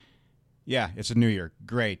Yeah, it's a new year.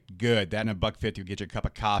 Great, good. That and a $1.50 would get you a cup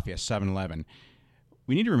of coffee at 7-Eleven.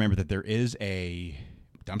 We need to remember that there is a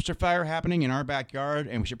dumpster fire happening in our backyard,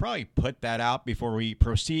 and we should probably put that out before we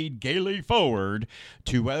proceed gaily forward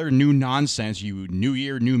to whatever new nonsense you New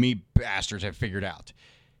Year, New Me bastards have figured out.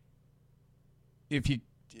 If you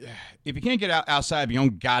can't get outside of your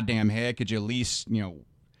own goddamn head, could you at least,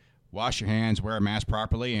 wash your hands, wear a mask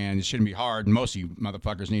properly, and it shouldn't be hard. Most of you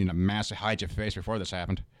motherfuckers needing a mask to hide your face before this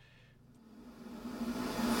happened.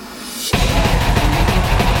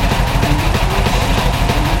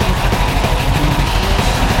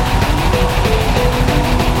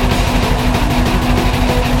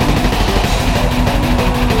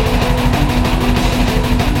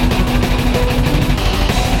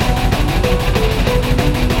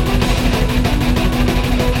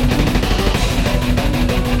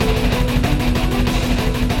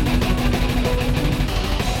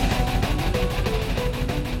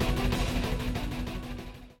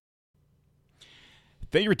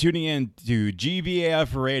 Thank you for tuning in to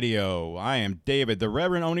GVAF Radio. I am David, the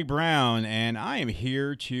Reverend Oni Brown, and I am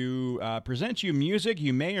here to present you music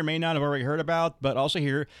you may or may not have already heard about, but also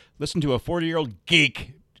here, listen to a 40-year-old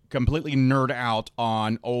geek completely nerd out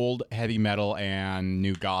on old heavy metal and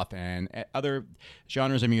new goth and other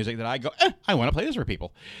genres of music that I go, I want to play this for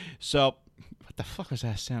people. So, what the fuck was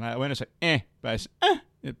that sound? I went to say, but I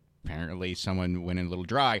said, Apparently someone went in a little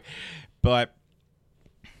dry, but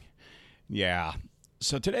yeah.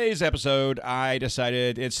 So today's episode, I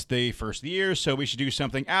decided it's the first of the year, so we should do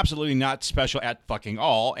something absolutely not special at fucking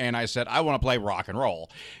all. And I said, I want to play rock and roll.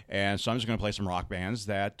 And so I'm just going to play some rock bands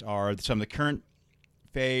that are some of the current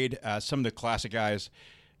fade, some of the classic guys,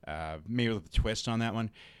 maybe with a twist on that one.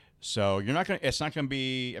 So it's not going to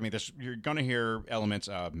be, you're going to hear elements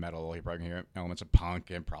of metal, you're probably going to hear elements of punk,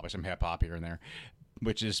 and probably some hip hop here and there,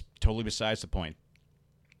 which is totally besides the point.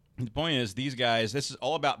 The point is, these guys, this is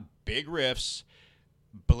all about big riffs,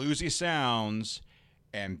 bluesy sounds,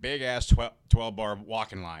 and big-ass 12-bar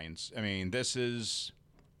walking lines. I mean, this is,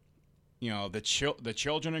 the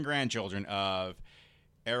children and grandchildren of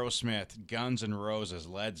Aerosmith, Guns N' Roses,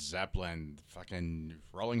 Led Zeppelin, fucking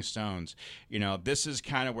Rolling Stones. This is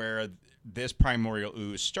kind of where this primordial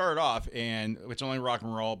ooze started off, and it's only rock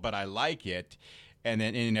and roll, but I like it, and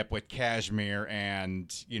then ended up with Kashmir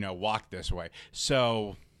and, Walk This Way.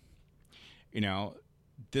 So,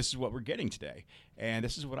 this is what we're getting today. And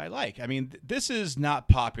this is what I like. I mean, this is not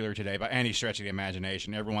popular today by any stretch of the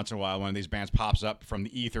imagination. Every once in a while, one of these bands pops up from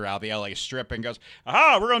the ether out of the LA Strip and goes,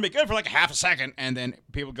 aha, we're going to be good for like a half a second. And then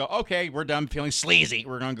people go, okay, we're done feeling sleazy.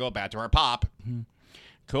 We're going to go back to our pop.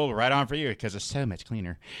 Cool, right on for you, because it's so much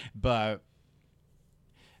cleaner. But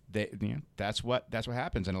that's what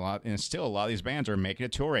happens. And still a lot of these bands are making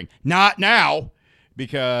it touring. Not now,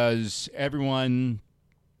 because you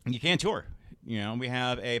can't tour. We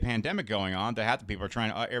have a pandemic going on that half the people are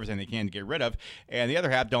trying everything they can to get rid of, and the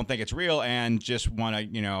other half don't think it's real and just want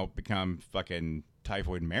to, become fucking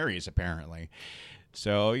typhoid Marys, apparently.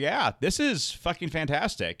 So, yeah, this is fucking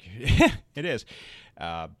fantastic. It is.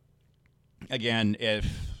 Again, if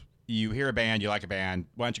you hear a band, you like a band,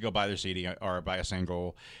 why don't you go buy their CD or buy a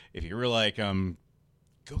single? If you really like them,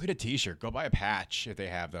 go get a t-shirt. Go buy a patch if they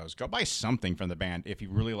have those. Go buy something from the band. If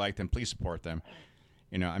you really like them, please support them.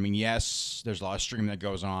 Yes, there's a lot of streaming that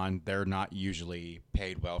goes on. They're not usually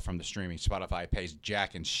paid well from the streaming. Spotify pays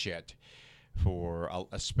jack and shit for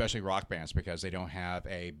especially rock bands because they don't have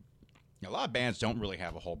a lot of bands don't really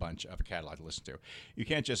have a whole bunch of a catalog to listen to. You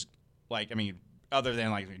can't just, other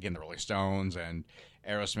than, again, the Rolling Stones and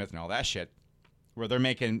Aerosmith and all that shit, where they're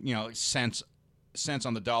making, cents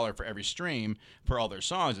on the dollar for every stream for all their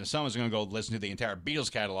songs, and someone's going to go listen to the entire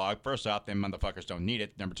Beatles catalog. First off, them motherfuckers don't need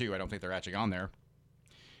it. Number two, I don't think they're actually on there.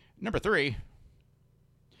 Number three,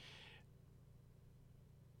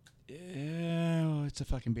 it's the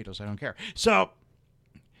fucking Beatles. I don't care. So,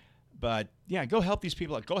 but yeah, go help these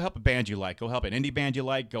people. Go help a band you like. Go help an indie band you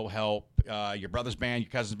like. Go help your brother's band,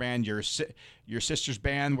 your cousin's band, your sister's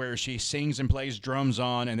band where she sings and plays drums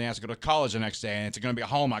on, and they have to go to college the next day, and it's going to be a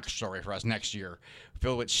Hallmark story for us next year,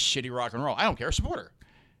 filled with shitty rock and roll. I don't care. Support her.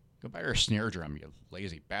 Go buy her a snare drum, you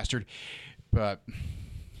lazy bastard. But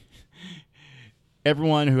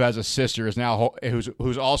everyone who has a sister is now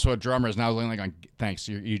who's also a drummer is now like, thanks,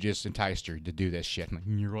 you just enticed her to do this shit. I'm like,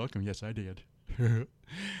 you're welcome. Yes, I did.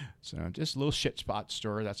 So just a little shit spot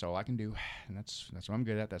story. That's all I can do, and that's what I'm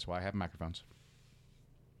good at. That's why I have microphones.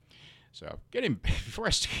 So before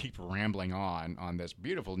I keep rambling on this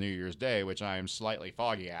beautiful New Year's Day, which I am slightly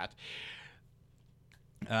foggy at,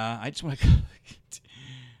 I just want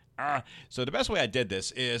to. So the best way I did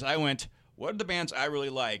this is I went, what are the bands I really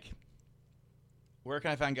like? where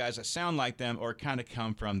can I find guys that sound like them or kind of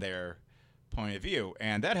come from their point of view?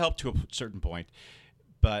 And that helped to a certain point.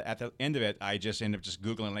 But at the end of it, I just ended up just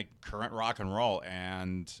Googling like current rock and roll,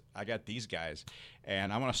 and I got these guys.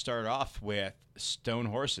 And I want to start off with Stone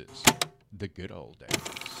Horses, the good old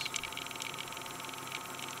days.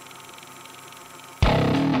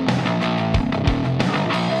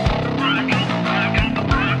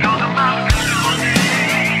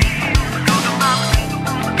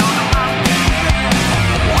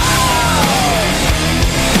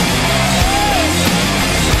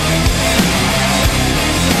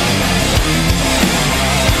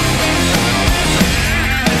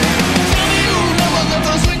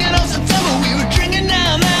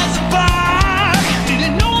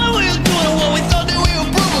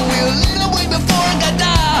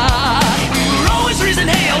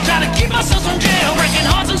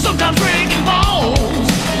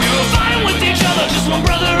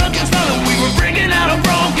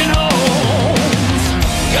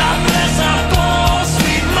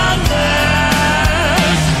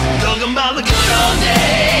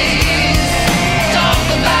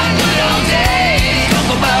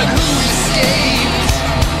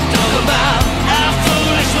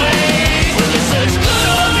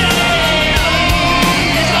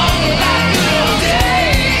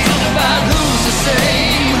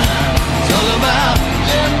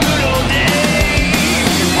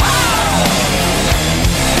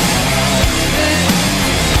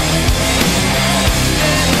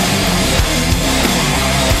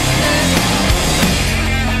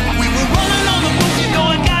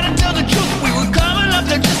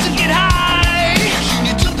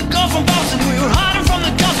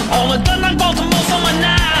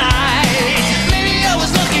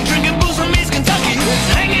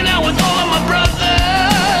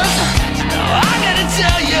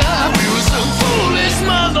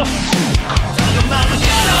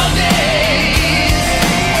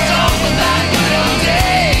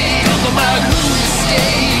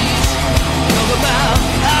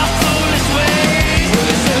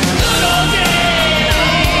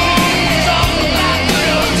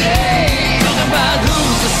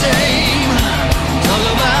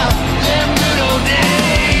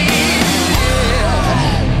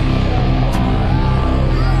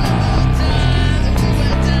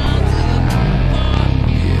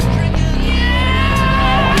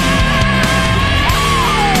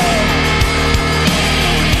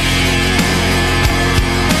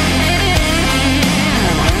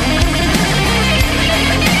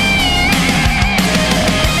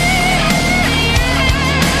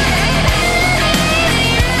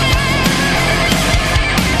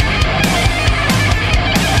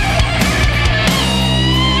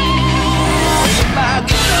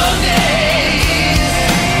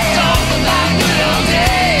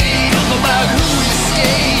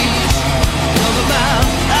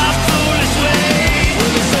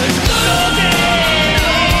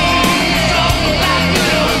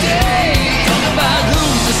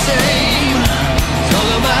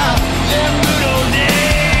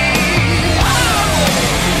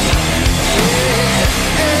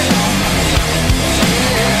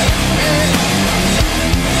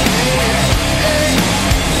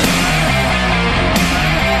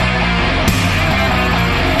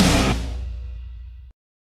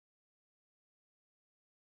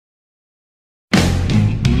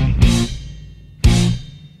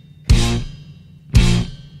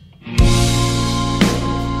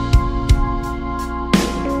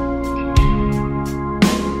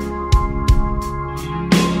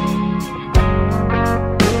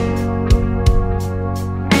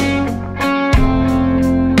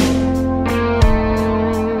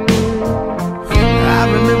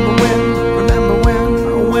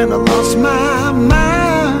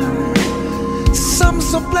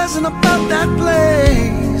 pleasant about that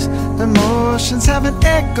place. The emotions have an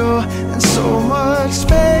echo and so much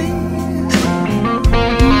space.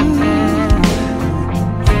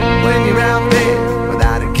 When you're out there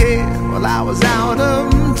without a care, well, I was out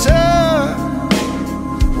of touch.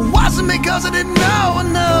 Wasn't because I didn't know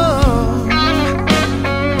enough,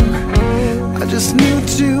 I just knew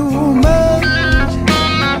too much.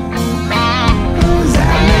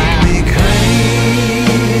 That make me crazy.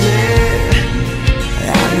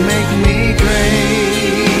 That make me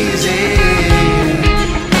crazy.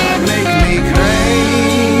 That make me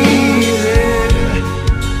crazy.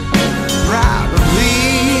 Probably.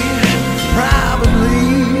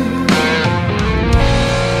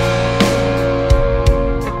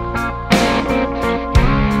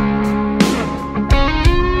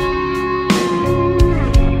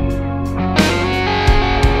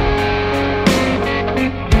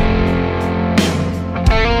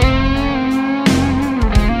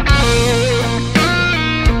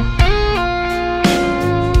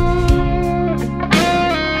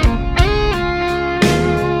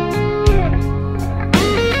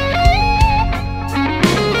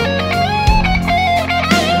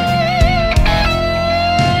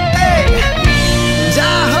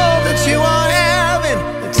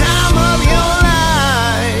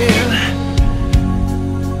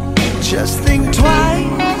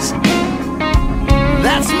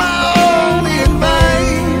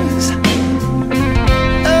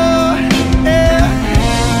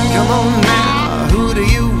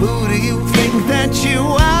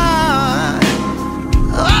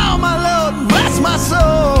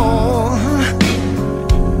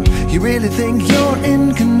 You really think you're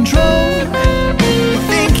in control? I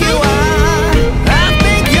think you are. I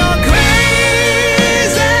think you're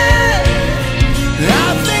crazy. I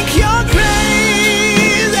think you're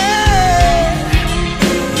crazy.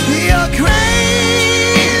 You're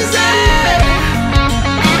crazy,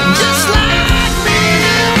 just like me.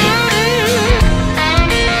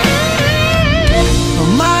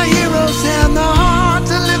 My heroes have the heart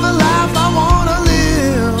to live a life I wanna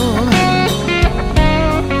live.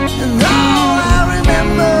 And all I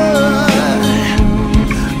remember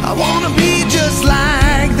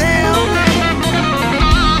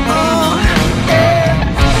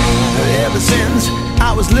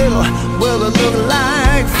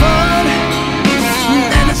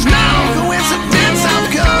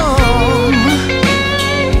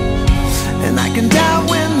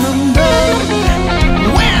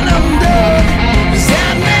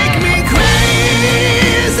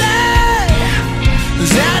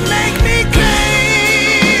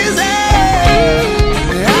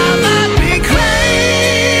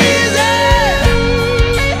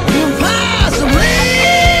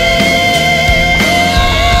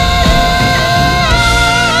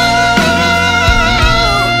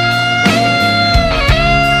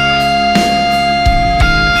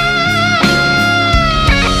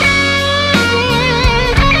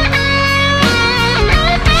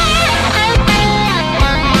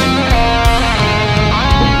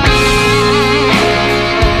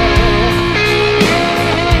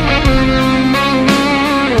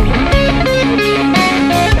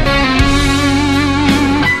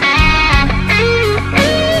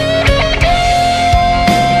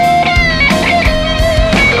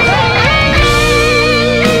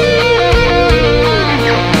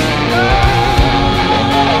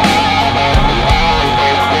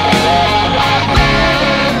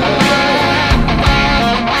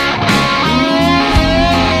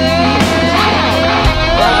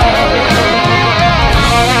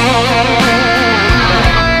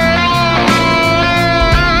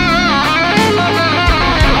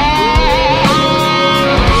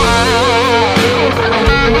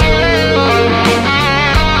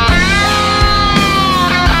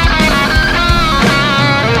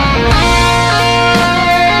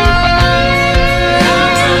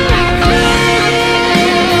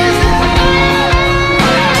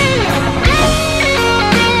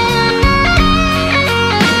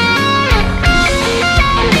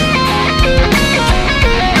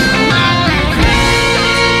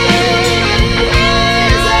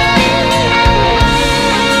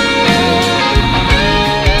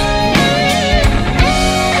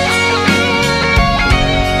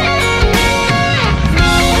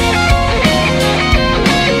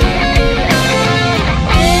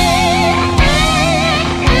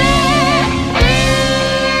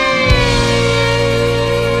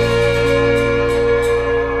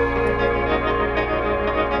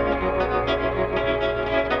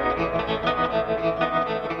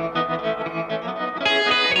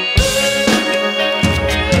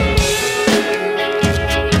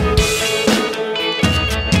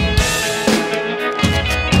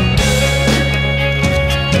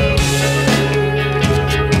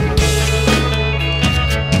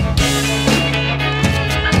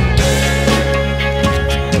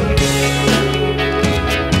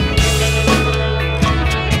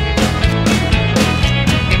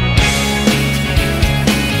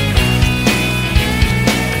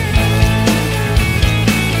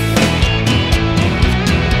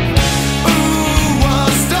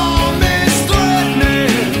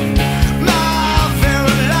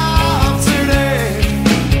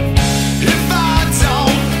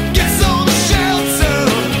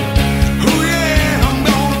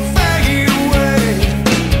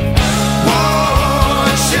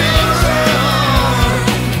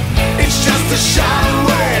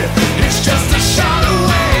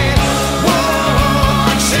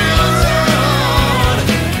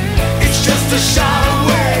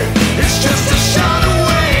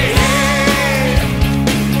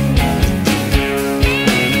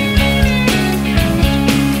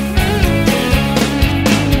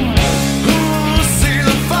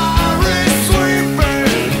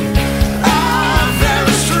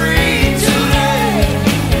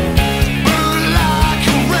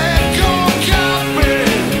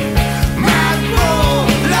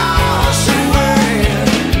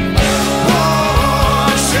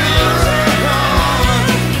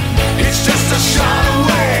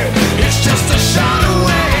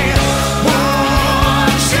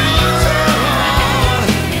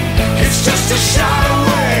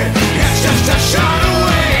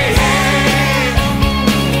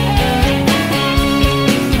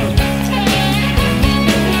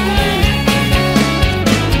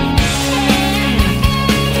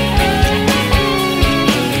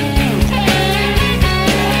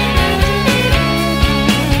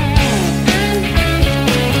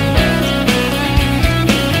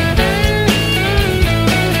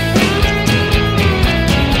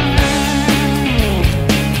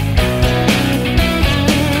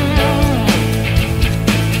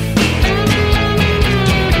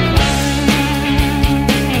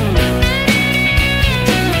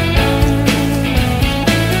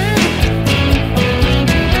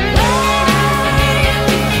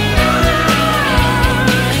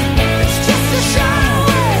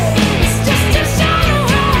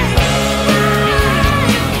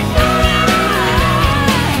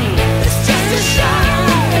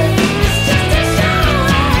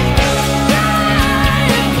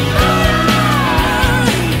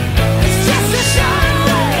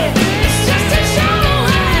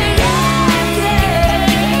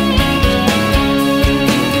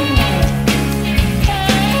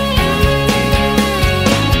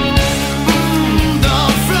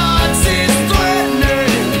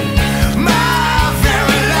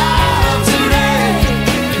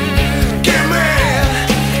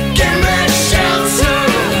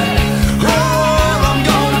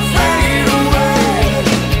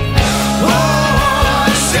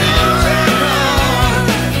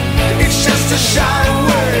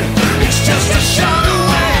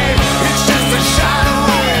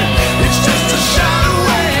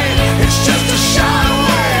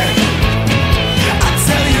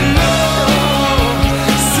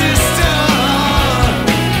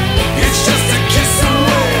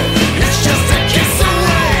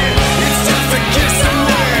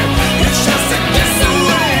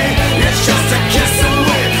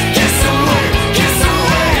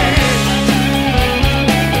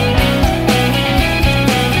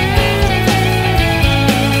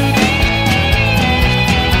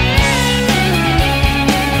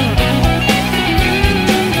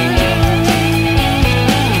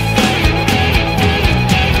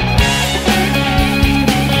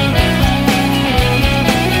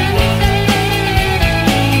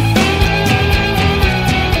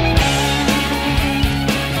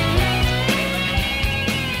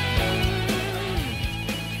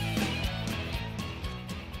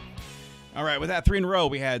got 3 in a row.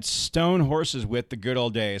 We had Stone Horses with The Good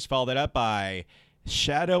Old Days. Followed that up by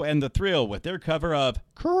Shadow and the Thrill with their cover of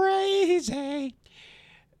Crazy.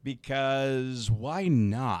 Because why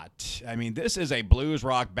not? I mean, this is a blues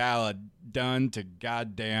rock ballad done to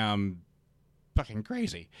goddamn fucking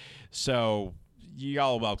crazy. So,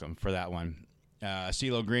 y'all welcome for that one.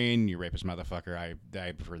 CeeLo Green, you rapist motherfucker. I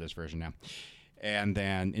prefer this version now. And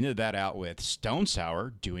then ended that out with Stone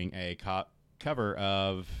Sour doing a cover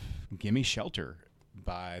of Gimme Shelter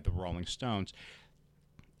by the Rolling Stones.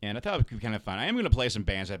 And I thought it would be kind of fun. I am going to play some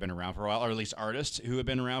bands that have been around for a while, or at least artists who have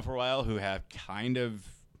been around for a while who have kind of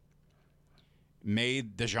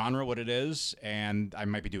made the genre what it is, and I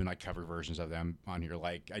might be doing like cover versions of them on here.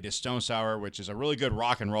 Like I did Stone Sour, which is a really good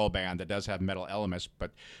rock and roll band that does have metal elements,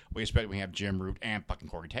 but we expect we have Jim Root and fucking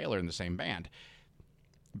Corey Taylor in the same band.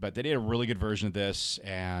 But they did a really good version of this,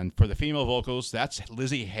 and for the female vocals, that's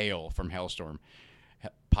Lizzie Hale from Hellstorm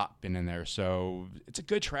popping in there. So it's a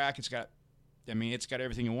good track. It's got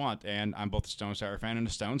everything you want, and I'm both a Stone Sour fan and a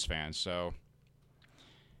Stones fan, so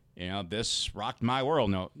you know, this rocked my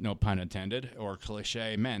world, no pun intended, or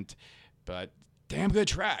cliche meant, but damn good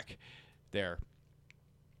track there.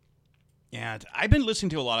 And I've been listening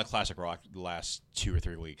to a lot of classic rock the last 2 or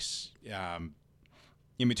 3 weeks,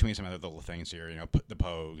 in between some other little things here, you know, the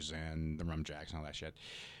Pogues and the Rum Jacks and all that shit.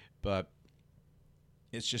 But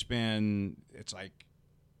it's just been, it's like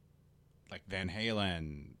Van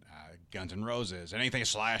Halen, Guns N' Roses, anything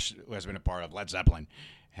Slash has been a part of, Led Zeppelin,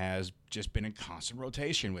 has just been in constant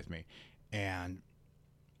rotation with me. And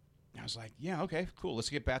I was like, yeah, okay, cool, let's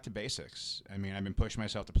get back to basics. I mean, I've been pushing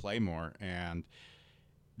myself to play more, and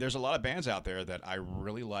there's a lot of bands out there that I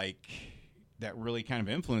really like that really kind of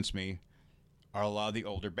influenced me are a lot of the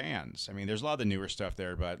older bands. I mean, there's a lot of the newer stuff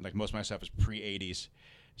there, but like most of my stuff is pre-'80s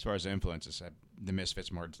as far as influences. The Misfits,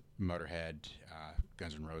 Motorhead,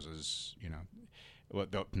 Guns N' Roses, you know. Well,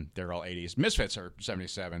 they're all 80s. Misfits are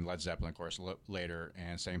 77. Led Zeppelin, of course, later.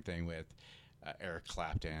 And same thing with Eric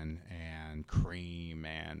Clapton and Cream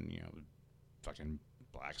and, you know, fucking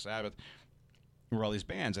Black Sabbath. Were all these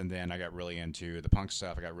bands. And then I got really into the punk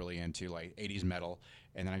stuff. I got really into, like, 80s metal.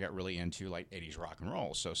 And then I got really into, like, 80s rock and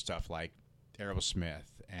roll. So stuff like Aerosmith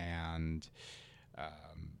and,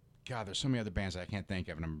 God, there's so many other bands that I can't think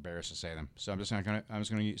of, and I'm embarrassed to say them. So I'm just going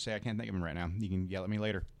to say I can't think of them right now. You can yell at me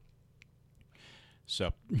later.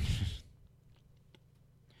 So,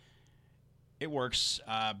 it works.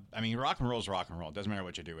 I mean, rock and roll is rock and roll. It doesn't matter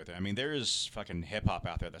what you do with it. I mean, there is fucking hip-hop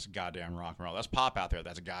out there that's goddamn rock and roll. There's pop out there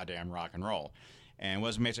that's goddamn rock and roll. And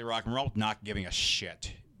what makes it rock and roll? Not giving a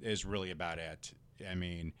shit is really about it. I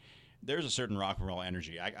mean, there's a certain rock and roll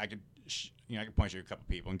energy. I could point you to a couple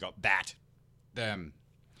people and go, that, them,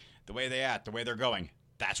 the way they act, the way they're going,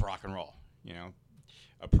 that's rock and roll. You know,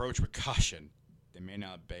 approach with caution. They may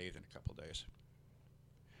not bathe in a couple days.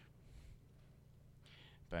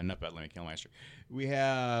 But enough about Lemmy Kilmister. We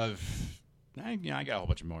have, I got a whole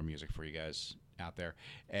bunch of more music for you guys out there.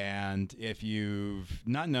 And if you've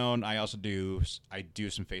not known, I do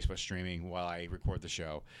some Facebook streaming while I record the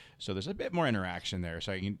show. So there's a bit more interaction there.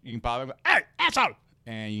 So you can pop up, hey, asshole!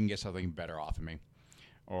 And you can get something better off of me.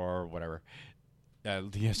 Or whatever.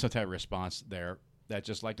 Some type of response there. That's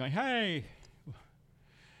just like, hey,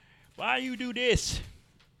 why you do this?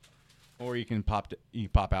 Or you can pop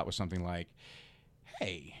out with something like,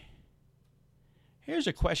 hey, here's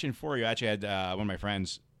a question for you. I actually had one of my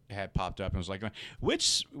friends had popped up and was like,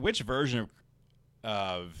 which version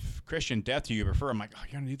of Christian Death do you prefer? I'm like, oh,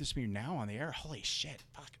 you're going to do this to me now on the air? Holy shit.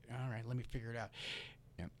 Fuck. All right, let me figure it out.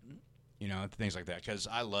 Yeah. You know, things like that. Because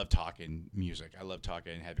I love talking music. I love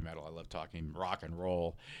talking heavy metal. I love talking rock and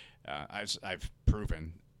roll. I've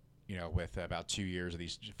proven, you know, with about 2 years of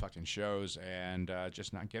these fucking shows and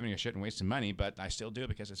just not giving a shit and wasting money, but I still do it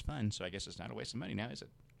because it's fun, so I guess it's not a waste of money now, is it?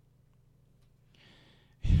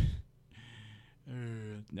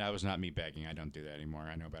 That was not me begging. I don't do that anymore.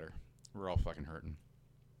 I know better. We're all fucking hurting.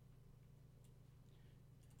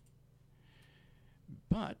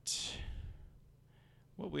 But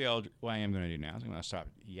what I am going to do now is I'm going to stop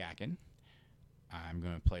yakking. I'm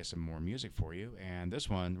going to play some more music for you. And this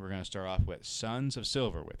one, we're going to start off with Sons of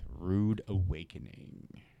Silver with Rude Awakening.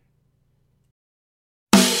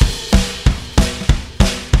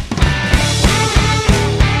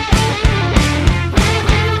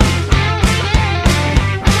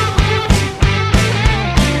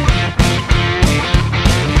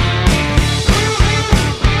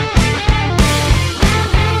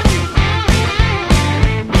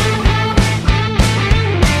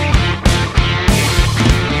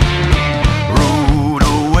 Rude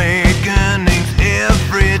awakenings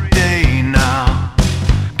every day now.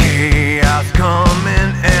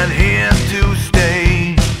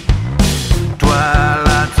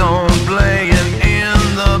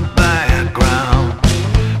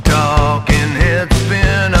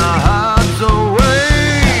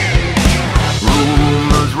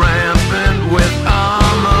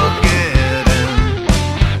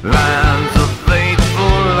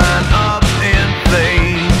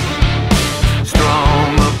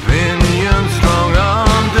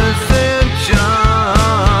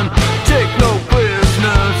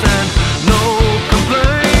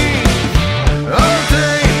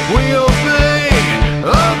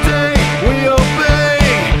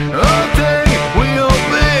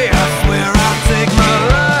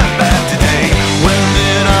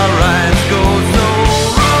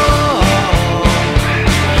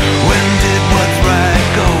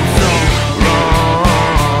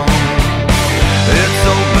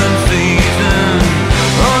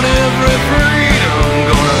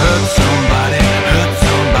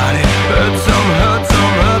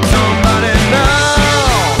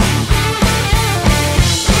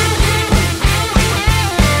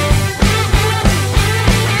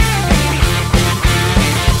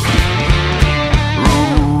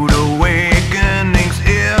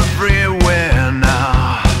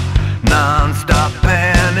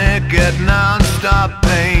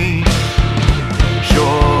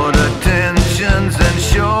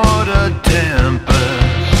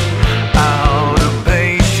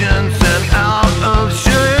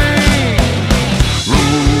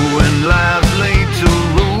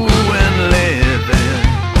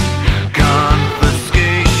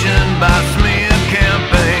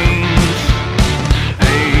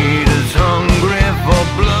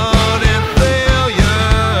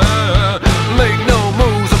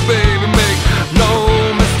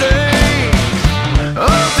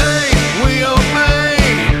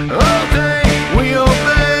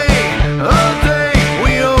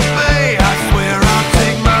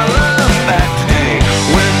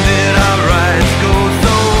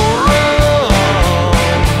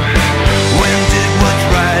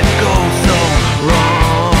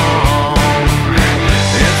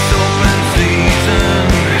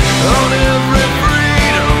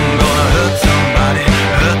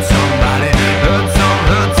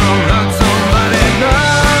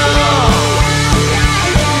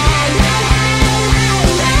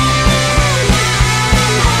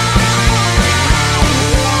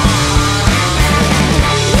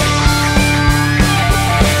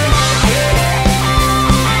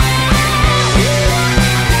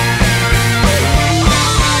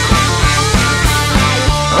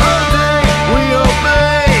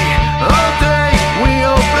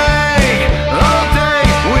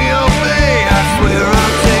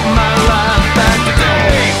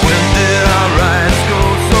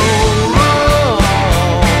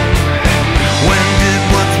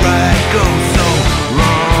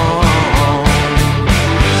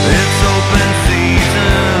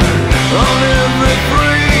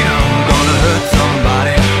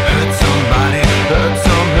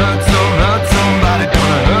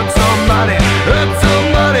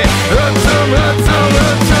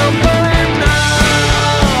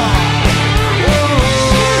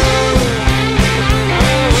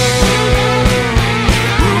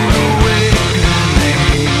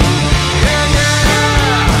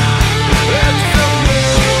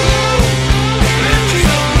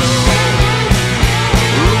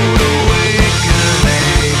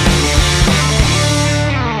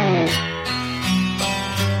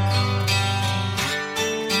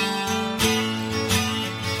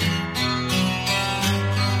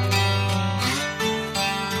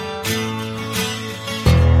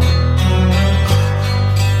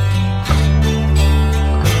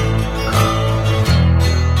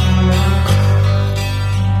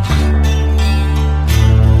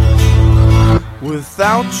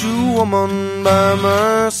 Without you, woman, by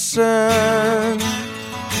my side,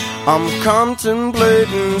 I'm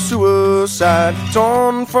contemplating suicide,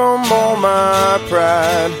 torn from all my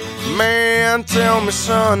pride. Man, tell me,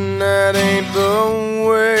 son, that ain't the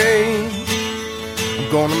way.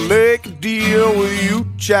 I'm gonna make a deal with you,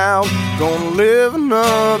 child. Gonna live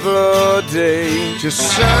another day. Just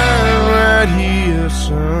sign right here,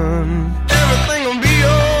 son. Everything will be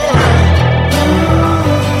alright.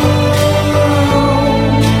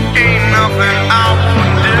 Ain't nothing I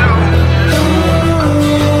won't do.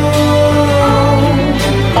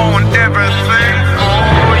 On everything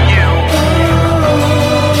for you.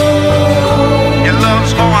 Your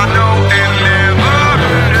love's all I know and never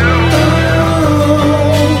knew.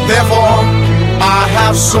 Therefore, I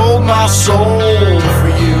have sold my soul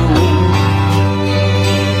for you.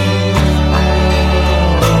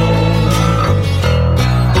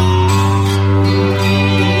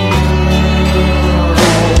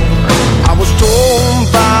 I was told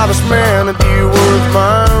by this man to be worth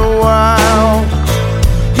my while.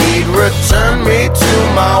 He'd return me to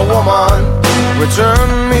my woman, return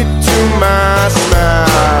me to my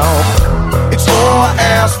smile. It's all I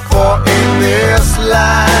ask for in this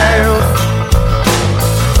life.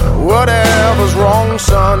 Whatever's wrong,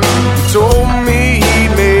 son, he told me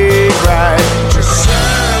he'd make right. Just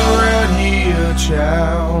sign right here,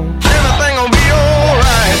 child. Everything will be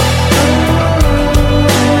alright.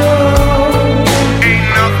 Ain't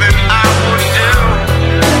nothing I would do.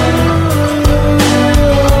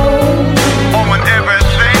 On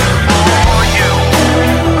everything for you.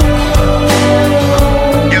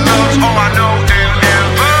 Your love's all I know and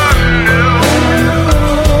never knew.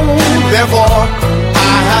 Therefore,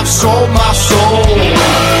 I have sold my soul.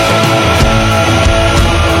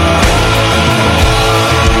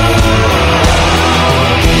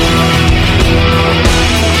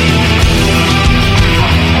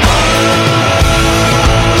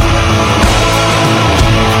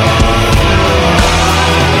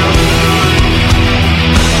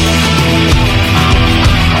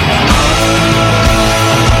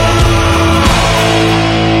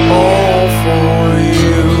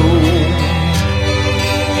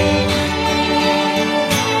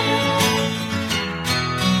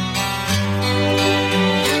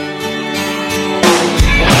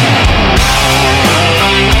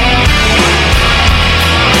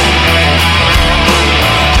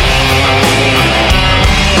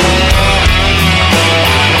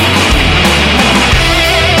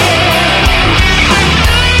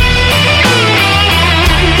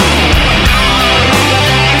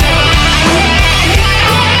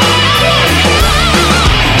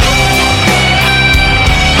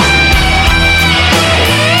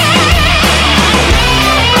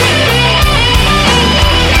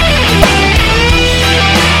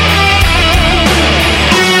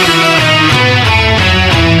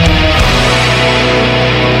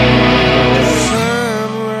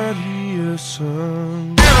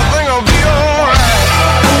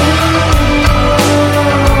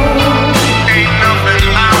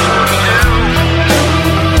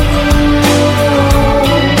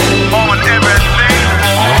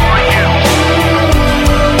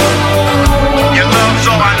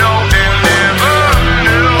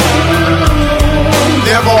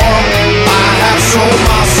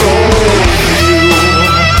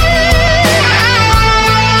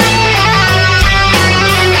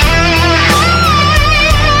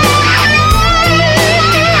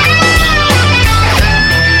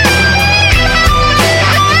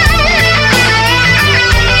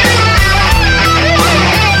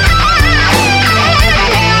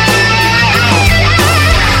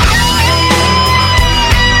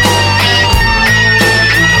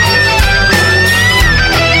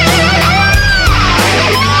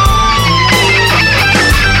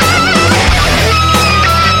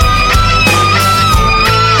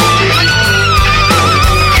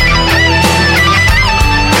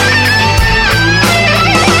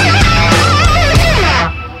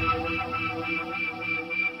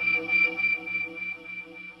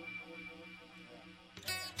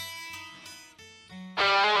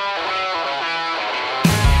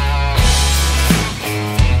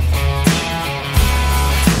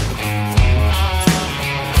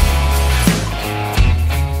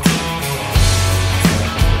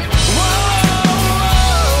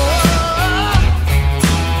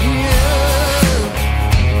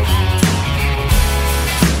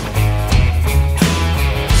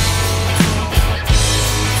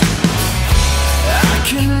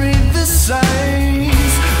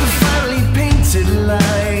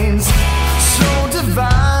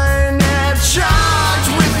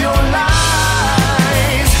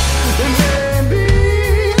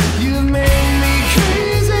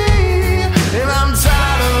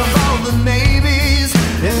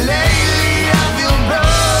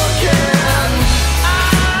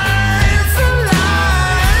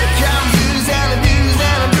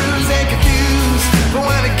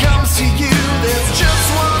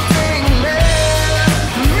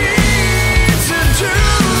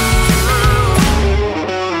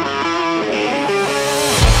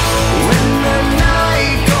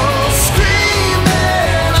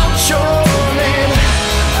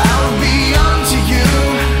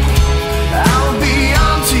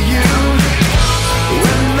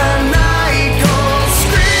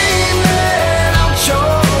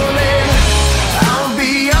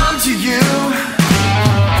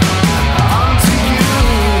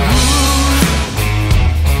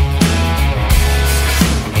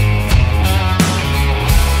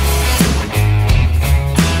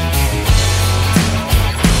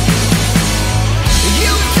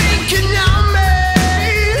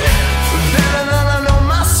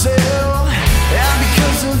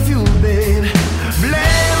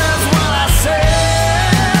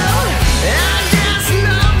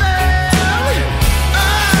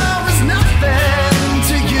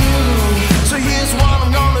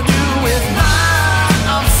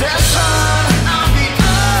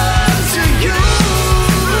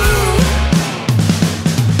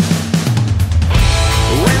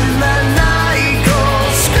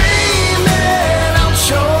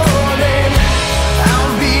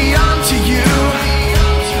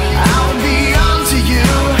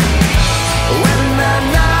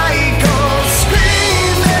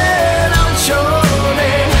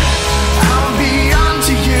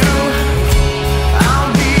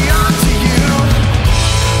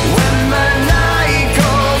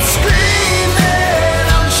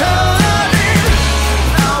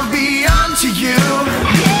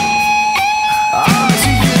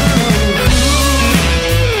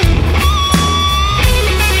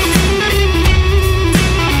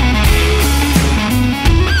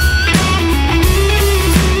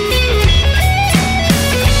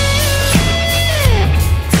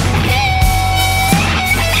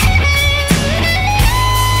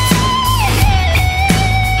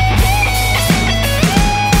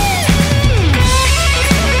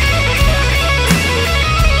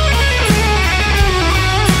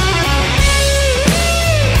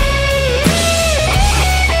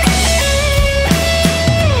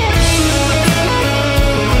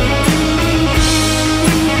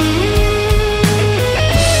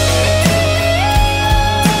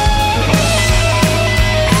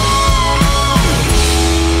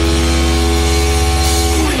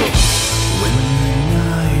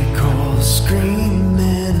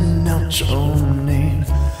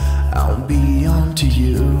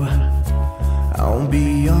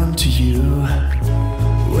 onto you.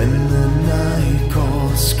 When the night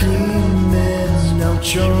calls screaming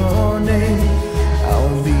out your name,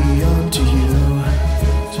 I'll be onto you.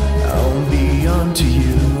 I'll be onto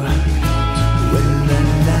you. When the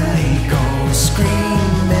night calls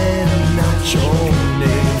screaming out your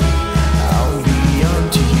name, I'll be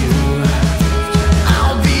onto you.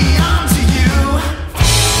 I'll be onto you.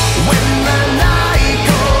 When the night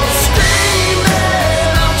calls screaming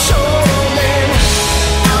out your name,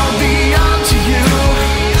 I'll be onto you.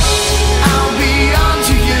 I'll be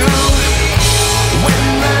onto you. When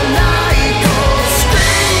the night calls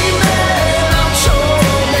screaming out your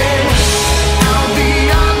name, I'll be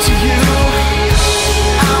onto you.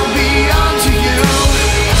 I'll be onto you.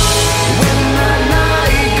 When the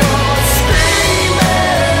night calls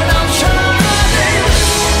screaming out your name,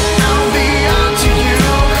 I'll be onto you.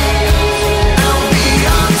 I'll be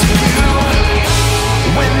onto you.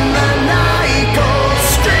 When the night calls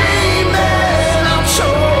screaming out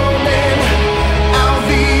your name, I'll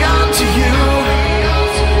be onto you.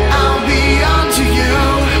 I'll be onto you.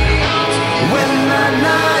 When the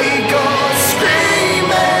night goes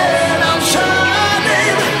screaming out your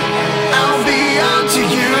name, I'll be onto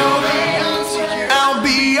you. I'll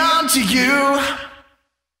be onto you.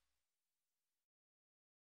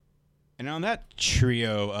 And on that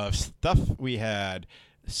trio of stuff, we had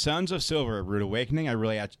Sons of Silver, Rude Awakening. I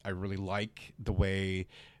really like the way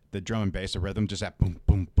the drum and bass, the rhythm, just that boom,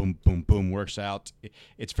 boom, boom, boom, boom works out.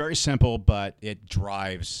 It's very simple, but it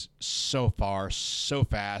drives so far, so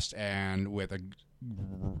fast, and with a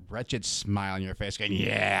wretched smile on your face going,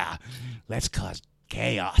 yeah, let's cause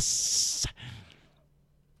chaos.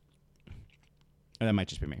 And that might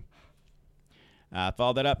just be me.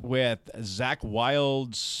 Followed that up with Zakk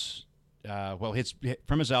Wylde's,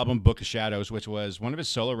 from his album Book of Shadows, which was one of his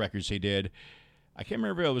solo records he did. I can't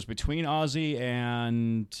remember if it was between Ozzy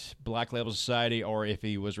and Black Label Society or if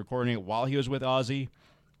he was recording it while he was with Ozzy.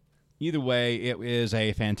 Either way, it is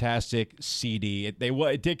a fantastic CD. It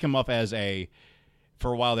did come up as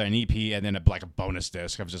for a while there, an EP and then a bonus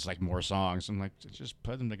disc of just like more songs. I'm like, just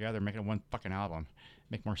put them together, make it one fucking album.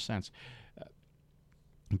 Make more sense.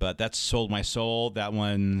 But that's Sold My Soul. That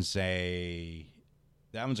one's a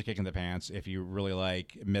kick in the pants if you really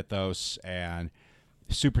like mythos and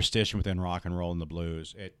superstition within rock and roll and the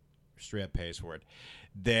blues. It straight up pays for it.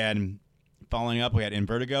 Then following up, we had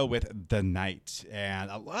Invertigo with The Night. And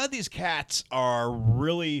a lot of these cats are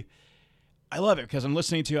really... I love it because I'm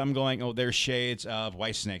listening to, I'm going, oh, there's shades of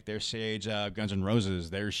Whitesnake, there's shades of Guns N' Roses,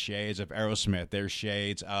 there's shades of Aerosmith, there's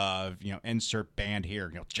shades of, insert band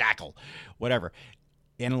here, Jackal, whatever,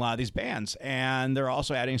 in a lot of these bands. And they're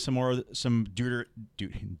also adding some dirtier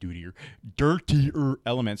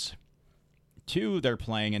elements to their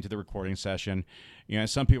playing into the recording session.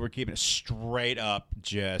 Some people are keeping it straight up,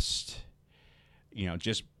 just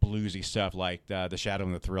bluesy stuff like the Shadow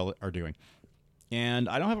and the Thrill are doing. And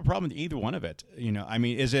I don't have a problem with either one of it.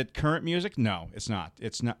 Is it current music? No, it's not.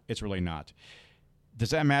 It's really not. Does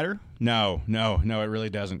that matter? No, it really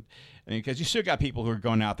doesn't. Because you still got people who are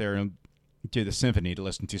going out there to the symphony to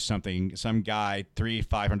listen to something. Some guy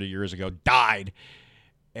 500 years ago died,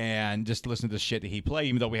 and just listen to the shit that he played,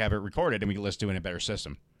 even though we have it recorded and we can listen to it in a better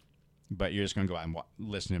system. But you're just going to go out and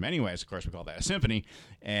listen to him anyways. Of course, we call that a symphony.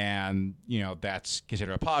 And, that's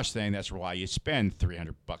considered a posh thing. That's why you spend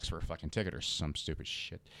 $300 for a fucking ticket or some stupid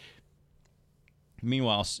shit.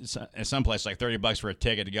 Meanwhile, at some place, like $30 for a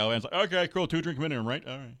ticket to go in. It's like, okay, cool, 2-drink minimum, right?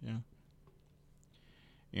 All right,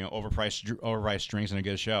 yeah. Overpriced drinks and a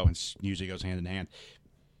good show. It usually goes hand in hand.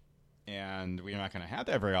 And we're not going to have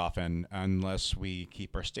that very often unless we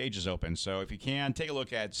keep our stages open. So if you can, take a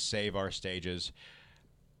look at Save Our Stages.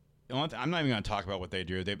 I'm not even going to talk about what they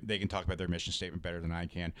do. They can talk about their mission statement better than I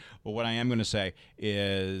can. But what I am going to say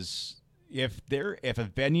is if a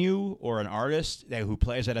venue or an artist who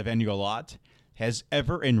plays at a venue a lot has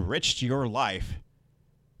ever enriched your life,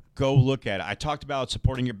 go look at it. I talked about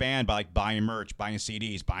supporting your band by buying merch, buying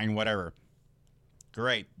CDs, buying whatever.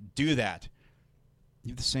 Great. Do that.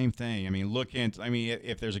 Do the same thing.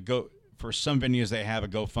 If there's for some venues, they have a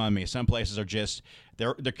GoFundMe. Some places are just,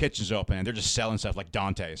 their kitchen's open, and they're just selling stuff like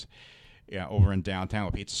Dante's, over in downtown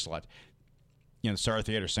with Pizza Slut. The Star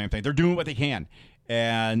Theater, same thing. They're doing what they can.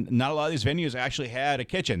 And not a lot of these venues actually had a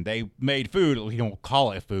kitchen. They made food. We don't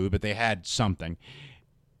call it food, but they had something.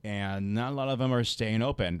 And not a lot of them are staying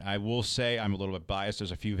open. I will say I'm a little bit biased.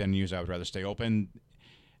 There's a few venues I would rather stay open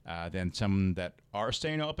than some that are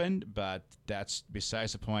staying open, but that's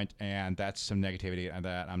besides the point, and that's some negativity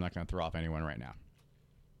that I'm not going to throw off anyone right now.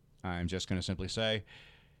 I'm just going to simply say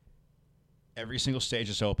every single stage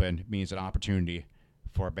that's open means an opportunity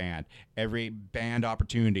for a band. Every band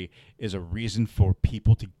opportunity is a reason for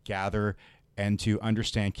people to gather and to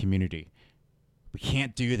understand community. We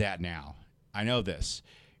can't do that now. I know this.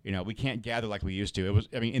 We can't gather like we used to.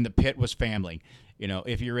 In the pit was family.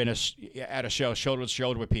 If you're at a show, shoulder to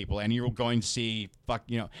shoulder with people, and you were going to see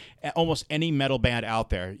almost any metal band out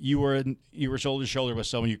there, you were shoulder to shoulder with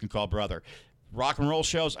someone you can call brother. Rock and roll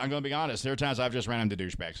shows, I'm going to be honest, there are times I've just ran into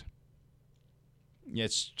douchebags.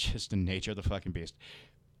 It's just the nature of the fucking beast.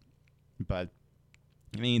 But,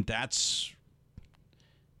 that's...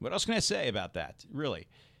 What else can I say about that, really?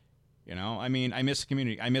 I miss the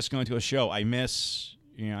community. I miss going to a show. I miss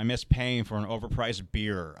paying for an overpriced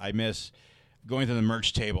beer. I miss going to the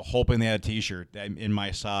merch table, hoping they had a T-shirt in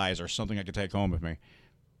my size or something I could take home with me.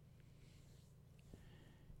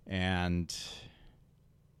 And...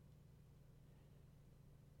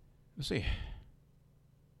 Let's see.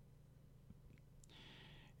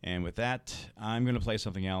 And with that, I'm going to play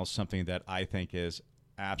something else, something that I think is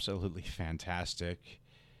absolutely fantastic.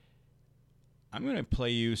 I'm going to play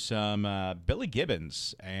you some Billy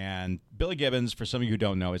Gibbons. And Billy Gibbons, for some of you who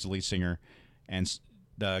don't know, is the lead singer and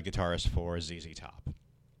the guitarist for ZZ Top.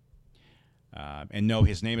 And no,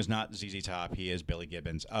 his name is not ZZ Top. He is Billy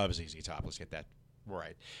Gibbons of ZZ Top. Let's get that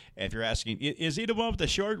right. And if you're asking, is he the one with the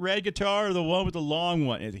short red guitar or the one with the long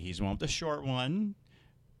one? He's the one with the short one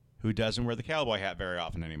who doesn't wear the cowboy hat very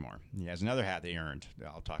often anymore. He has another hat that he earned.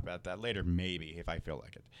 I'll talk about that later, maybe, if I feel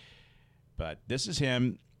like it. But this is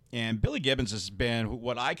him. And Billy Gibbons has been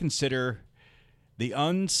what I consider the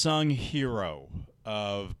unsung hero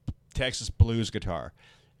of Texas blues guitar.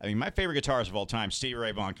 My favorite guitarist of all time, Stevie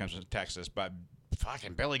Ray Vaughan, comes from Texas, but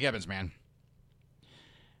fucking Billy Gibbons, man.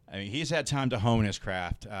 He's had time to hone his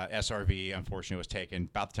craft. SRV, unfortunately, was taken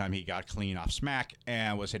about the time he got clean off smack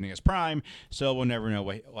and was hitting his prime, so we'll never know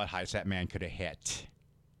what heights that man could have hit.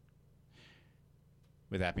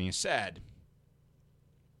 With that being said,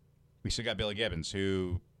 we still got Billy Gibbons,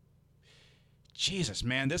 who... Jesus,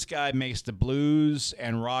 man, this guy makes the blues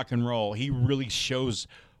and rock and roll. He really shows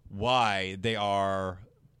why they are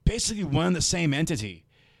basically one and the same entity.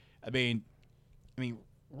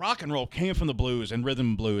 Rock and roll came from the blues and rhythm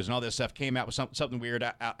and blues and all this stuff came out with something weird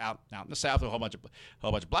out in the South with a whole bunch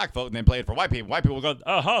of black folk, and then played for white people. White people go,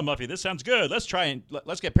 Muffy, this sounds good. Let's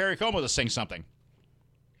get Perry Como to sing something.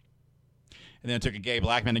 And then it took a gay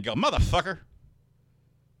black man to go, motherfucker.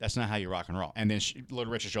 That's not how you rock and roll. And then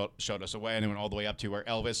Little Richard showed us a way, and then went all the way up to where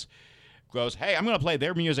Elvis goes, hey, I'm going to play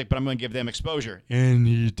their music, but I'm going to give them exposure. And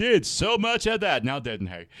he did so much of that, now didn't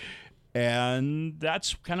he? And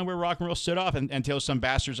that's kind of where rock and roll stood off until some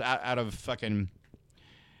bastards out of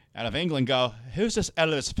England go, who's this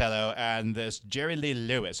Elvis fellow and this Jerry Lee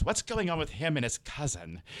Lewis? What's going on with him and his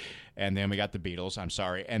cousin? And then we got the Beatles, I'm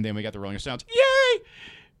sorry. And then we got the Rolling Stones. Yay!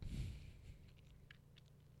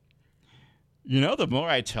 The more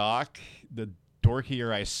I talk, the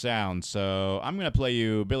dorkier I sound. So I'm going to play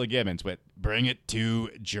you Billy Gibbons with Bring It to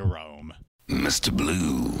Jerome. Mr.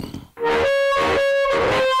 Blue.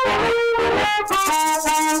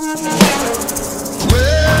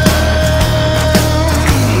 Well,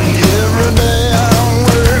 every day I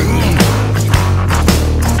work,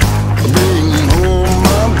 bringing home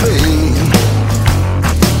my pay.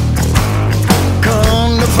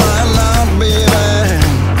 Come to find out, baby,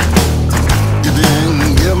 you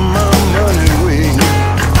didn't give my money away.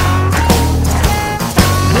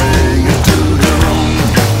 Bring it to Jerome.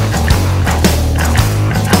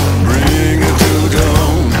 Bring it to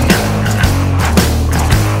Jerome.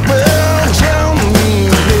 Well, tell me,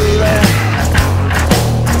 baby.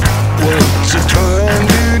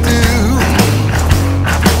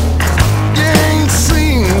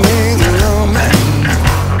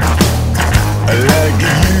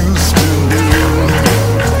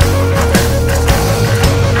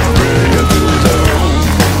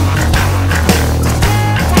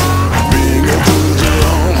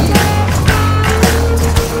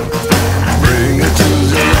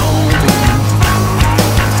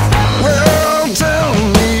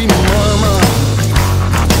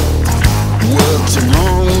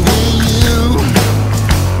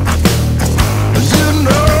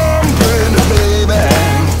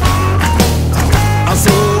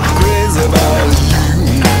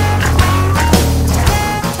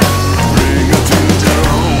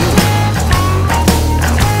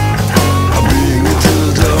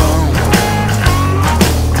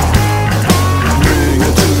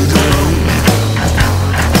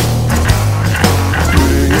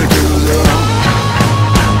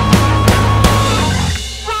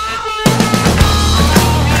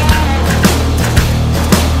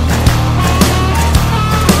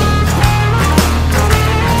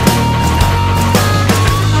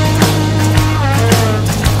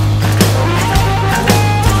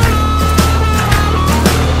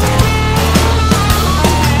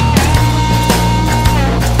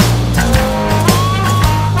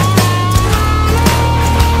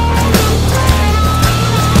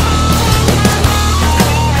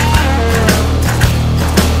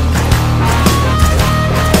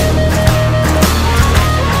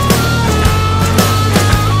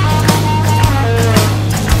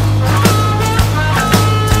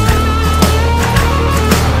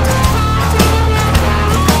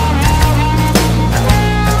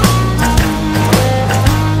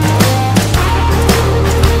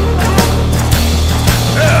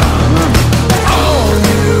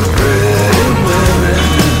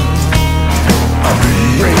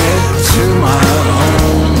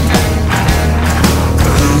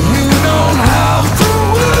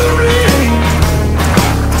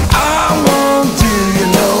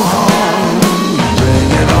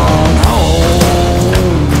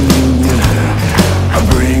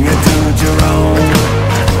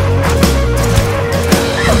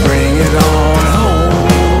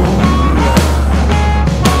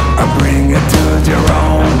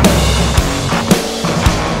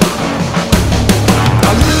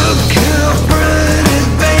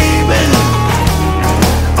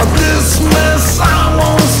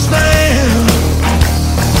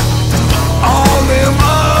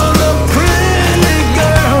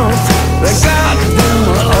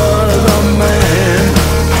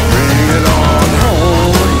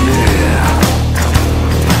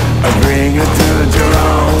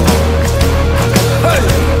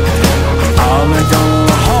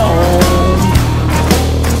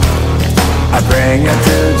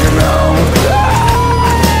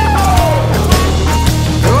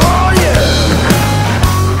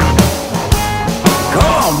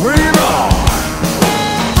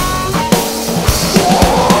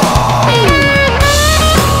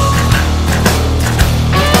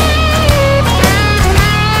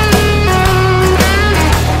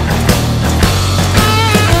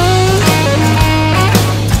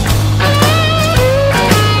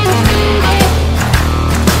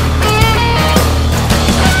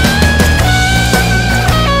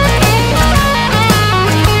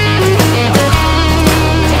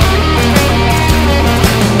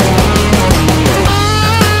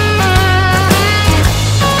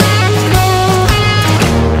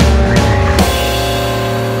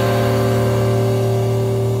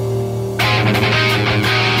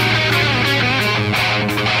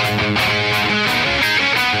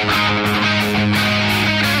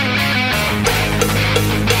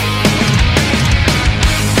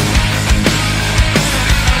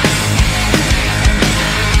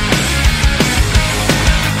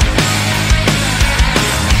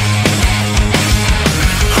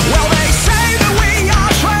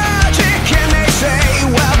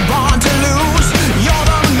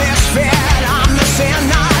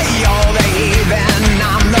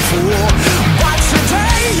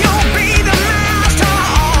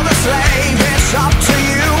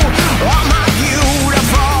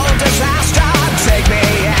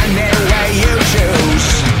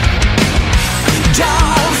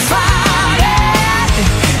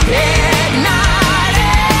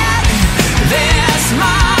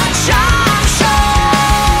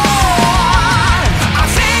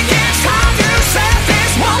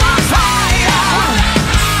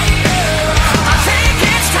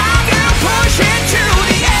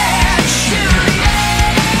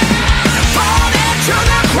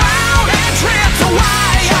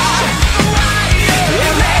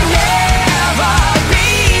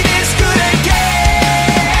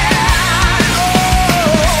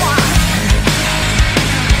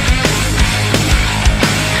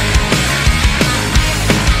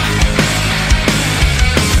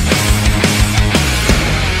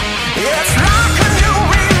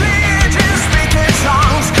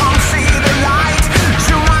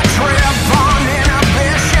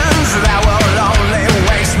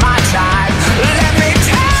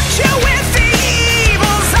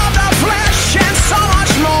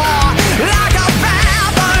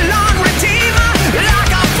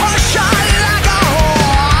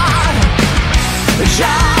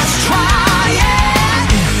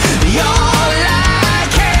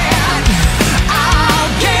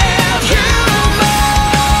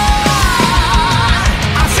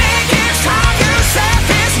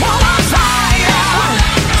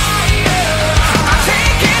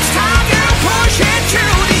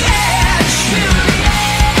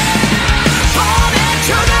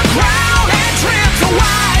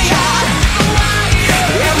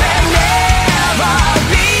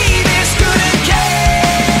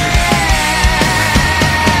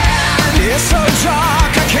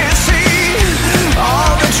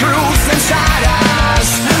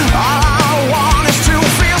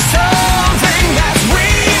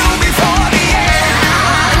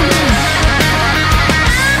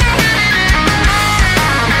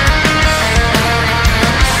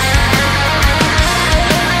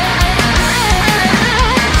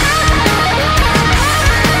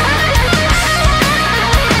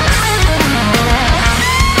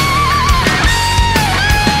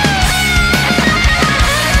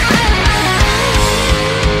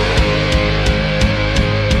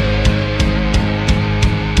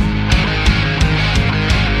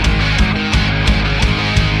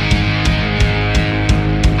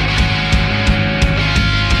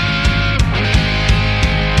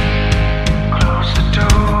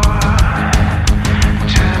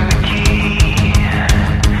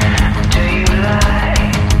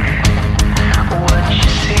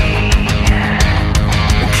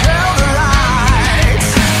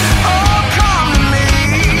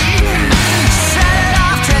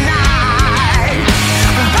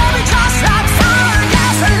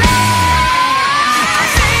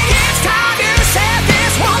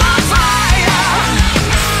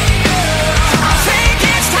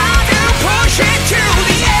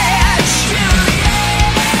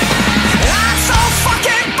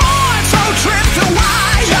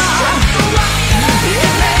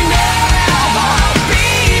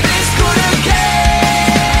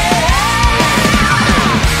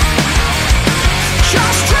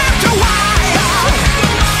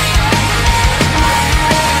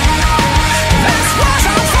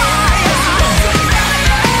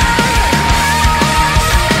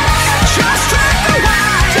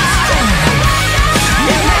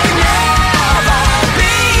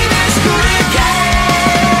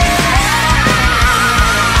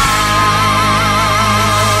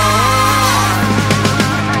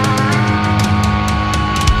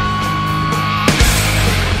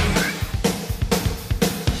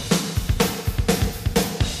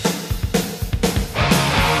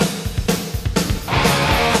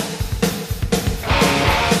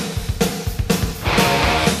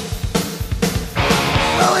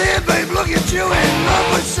 you in love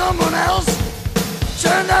with someone else.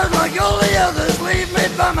 Turned out like all the others, leave me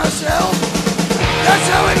by myself. That's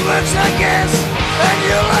how it works, I guess. And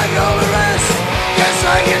you like all the rest. Guess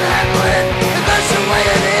I can handle it, if that's the way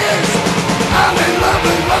it is. I'm in love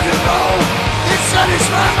with rock and roll. It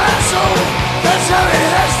satisfies my soul. That's how it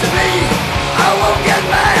has to be. I won't get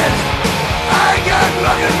mad. I got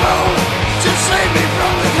rock and roll to save me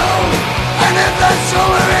from the cold. And if that's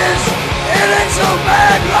all there is, it ain't so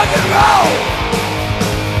bad, rock and roll.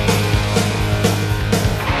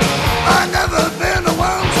 I've never been the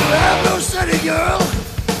one to have no steady girl.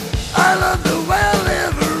 I love the way I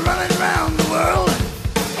live, running round the world.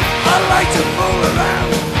 I like to fool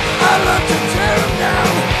around, I love to tear them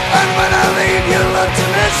down. And when I leave, you love to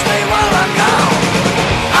miss me while I'm gone.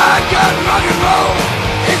 I got rock and roll,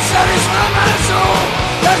 it satisfies my soul.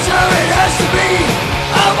 That's how it has to be,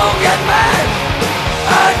 I won't get mad.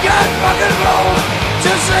 I got rock and roll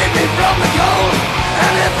to save me from the cold.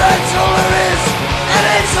 And if that's all there is, it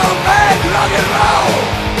ain't so bad, rock and roll.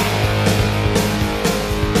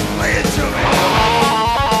 Play it to me.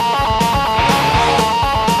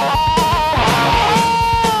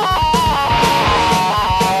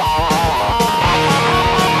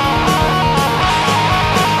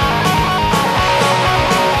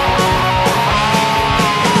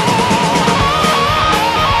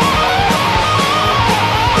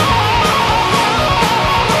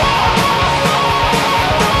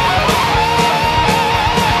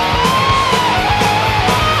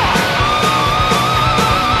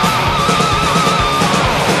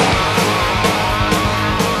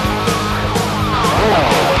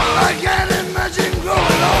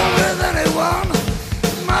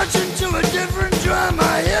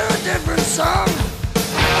 Song.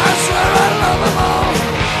 I swear I love them all.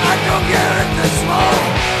 I don't care if they're small.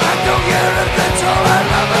 I don't care if that's all. I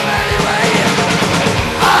love them anyway.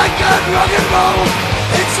 I got rock and roll.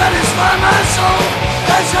 It satisfies my soul.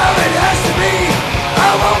 That's how it has to be.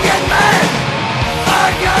 I won't get mad.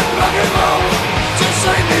 I got rock and roll to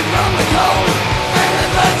save me from the cold. And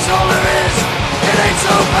if that's all there is, it ain't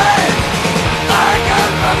so bad. I got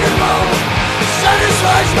rock and roll.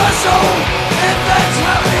 Satisfies my soul. If that's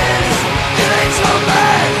how it is, it ain't so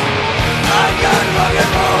bad. I got rock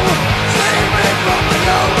and roll, save me from the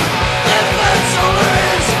cold. If that's all there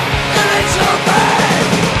is, it ain't so bad.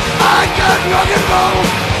 I got rock and roll,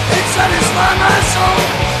 it satisfies my soul.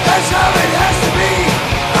 That's how it has to be,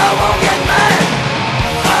 I won't get mad.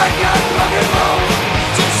 I got rock and roll,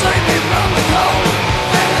 to save me from the cold.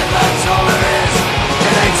 And if that's all there is,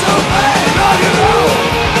 it ain't so bad. Rock and roll,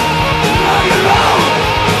 rock and roll,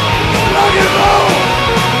 rock and roll.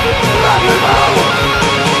 Rock and roll,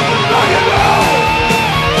 rock and roll,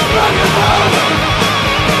 rock and roll, rock and roll,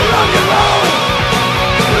 rock and roll,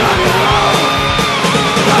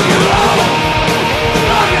 rock and roll, rock and roll,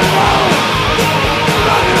 rock and roll,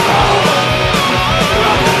 rock and roll,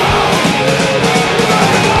 rock and roll,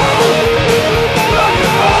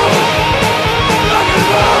 rock and roll, rock and roll, rock and roll, rock and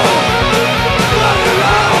roll, rock and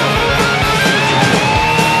roll.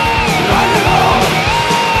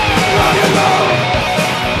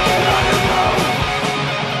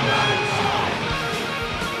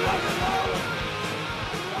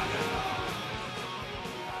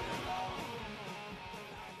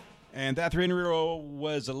 And that 3 in a row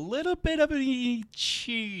was a little bit of a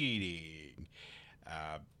cheating.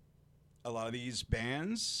 A lot of these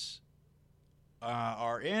bands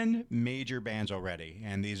are in major bands already,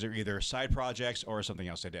 and these are either side projects or something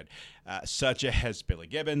else they did, such as Billy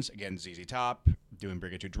Gibbons, again, ZZ Top, doing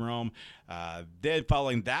Bring It to Jerome. Then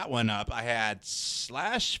following that one up, I had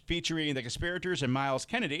Slash featuring The Conspirators and Miles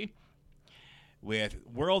Kennedy with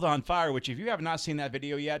World on Fire, which if you have not seen that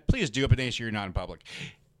video yet, please do it, but make sure you're not in public.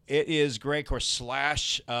 It is great. Of course,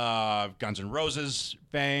 Slash, Guns N' Roses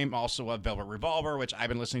fame, also a Velvet Revolver, which I've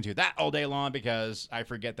been listening to that all day long because I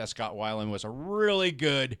forget that Scott Weiland was a really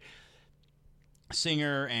good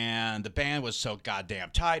singer and the band was so goddamn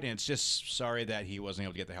tight, and it's just sorry that he wasn't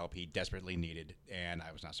able to get the help he desperately needed, and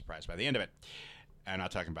I was not surprised by the end of it. I'm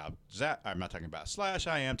not talking about I'm not talking about Slash.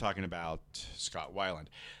 I am talking about Scott Weiland.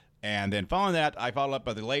 And then following that, I followed up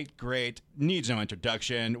by the late, great Needs No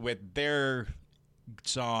Introduction with their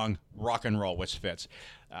song Rock and Roll, which fits.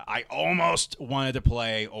 I almost wanted to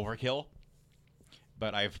play Overkill,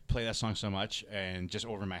 but I've played that song so much and just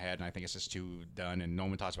over my head, and I think it's just too done, and no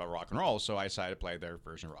one talks about rock and roll, so I decided to play their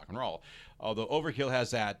version of rock and roll. Although Overkill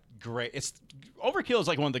has that great... Overkill is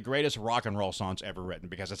like one of the greatest rock and roll songs ever written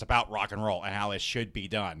because it's about rock and roll and how it should be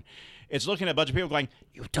done. It's looking at a bunch of people going,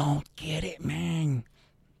 you don't get it, man.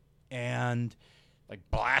 And like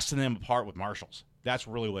blasting them apart with Marshalls. That's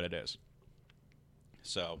really what it is.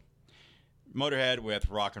 So, Motorhead with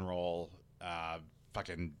rock and roll.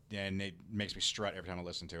 And it makes me strut every time I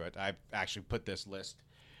listen to it. I actually put this list,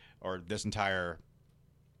 or this entire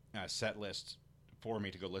set list, for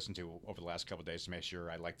me to go listen to over the last couple of days to make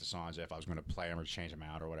sure I liked the songs, if I was going to play them or change them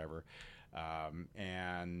out or whatever.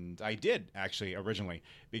 And I did, actually, originally,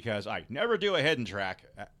 because I never do a hidden track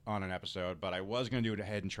on an episode, but I was going to do a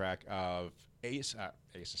hidden track of Ace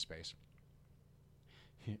of Space.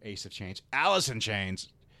 Ace of Chains. Alice in Chains.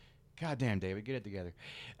 God damn, David, get it together.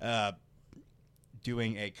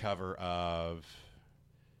 Doing a cover of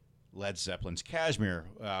Led Zeppelin's Kashmir,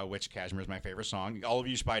 which Kashmir is my favorite song. All of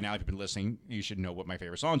you, by now, if you've been listening, you should know what my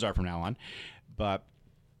favorite songs are from now on. But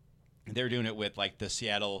they're doing it with, like, the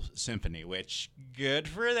Seattle Symphony, which, good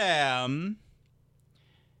for them.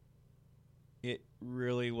 It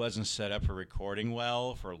really wasn't set up for recording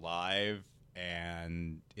well, for live,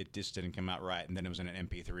 and it just didn't come out right. And then it was in an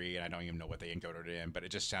MP3, and I don't even know what they encoded it in, but it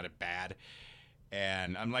just sounded bad.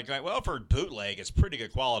 And I'm like, well, for bootleg, it's pretty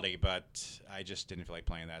good quality, but I just didn't feel like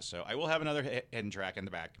playing that. So I will have another hidden track in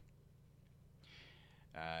the back.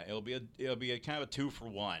 It'll be a kind of a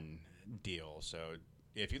 2-for-1 deal. So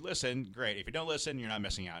if you listen, great. If you don't listen, you're not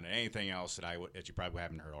missing out on anything else that you probably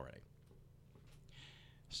haven't heard already.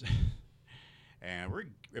 So, and we're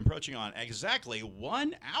approaching on exactly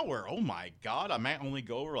 1 hour. Oh my God! I might only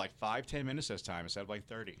go over like 5-10 minutes this time instead of like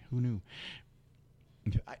 30. Who knew?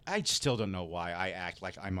 I still don't know why I act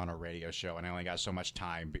like I'm on a radio show and I only got so much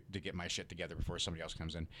time to get my shit together before somebody else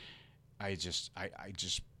comes in. I'm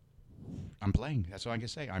playing. That's all I can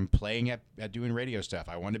say. I'm playing at doing radio stuff.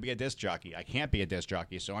 I want to be a disc jockey. I can't be a disc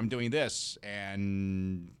jockey, so I'm doing this.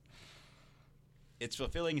 And it's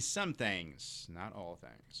fulfilling some things, not all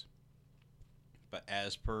things. But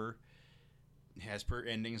as per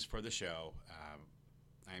endings for the show,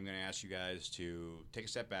 I'm going to ask you guys to take a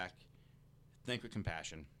step back. Think with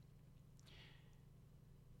compassion.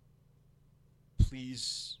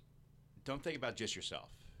 Please don't think about just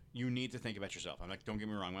yourself. You need to think about yourself. Don't get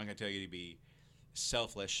me wrong. I'm not going to tell you to be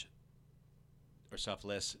selfish or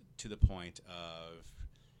selfless to the point of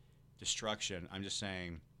destruction. I'm just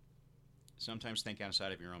saying sometimes think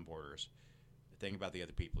outside of your own borders. Think about the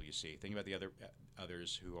other people you see. Think about the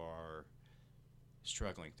others who are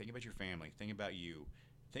struggling. Think about your family. Think about you.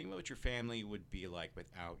 Think about what your family would be like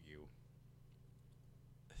without you.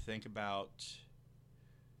 Think about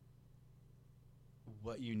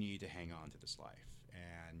what you need to hang on to this life.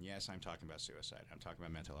 And yes, I'm talking about suicide. I'm talking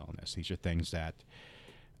about mental illness. These are things that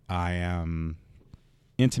I am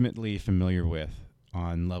intimately familiar with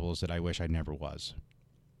on levels that I wish I never was.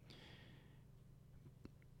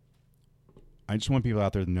 I just want people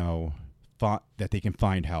out there to know that they can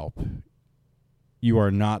find help. You're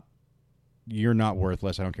not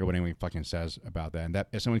worthless. I don't care what anyone fucking says about that. And that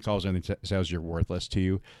if someone calls in and says you're worthless to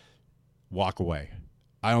you, walk away.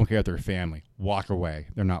 I don't care if they're family. Walk away.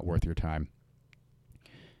 They're not worth your time.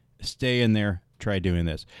 Stay in there. Try doing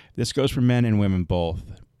this. This goes for men and women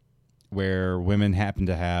both, where women happen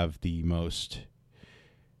to have the most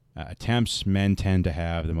attempts. Men tend to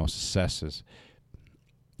have the most successes.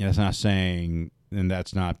 And that's not saying, and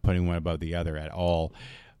that's not putting one above the other at all.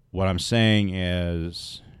 What I'm saying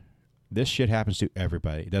is, this shit happens to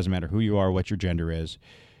everybody. It doesn't matter who you are, what your gender is.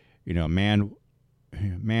 You know, man,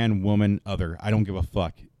 woman, other. I don't give a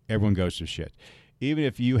fuck. Everyone goes through shit. Even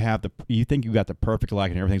if you think you got the perfect life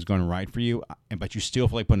and everything's going right for you, but you still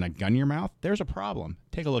feel like putting a gun in your mouth, there's a problem.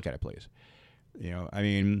 Take a look at it, please. You know, I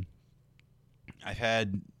mean, I've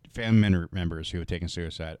had family members who have taken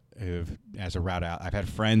suicide as a route out. I've had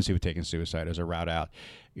friends who have taken suicide as a route out.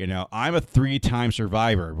 You know, I'm a 3-time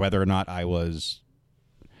survivor, whether or not I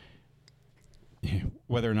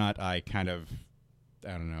kind of,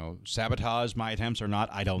 I don't know, sabotage my attempts or not,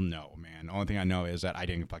 I don't know, man. The only thing I know is that I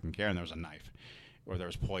didn't fucking care and there was a knife or there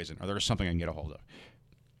was poison or there was something I can get a hold of.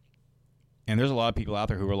 And there's a lot of people out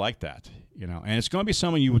there who are like that, you know, and it's going to be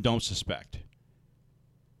someone you don't suspect.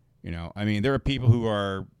 You know, I mean, there are people who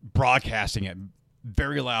are broadcasting it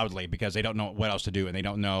very loudly because they don't know what else to do and they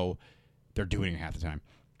don't know they're doing it half the time.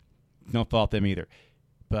 Don't fault them either.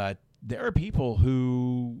 But there are people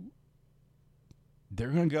who they're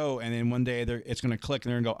going to go and then one day it's going to click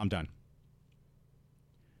and they're going to go, I'm done.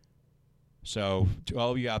 So to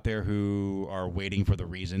all of you out there who are waiting for the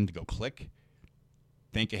reason to go click,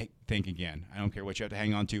 think again. I don't care what you have to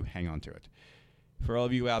hang on to it. For all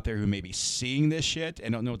of you out there who may be seeing this shit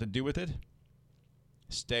and don't know what to do with it,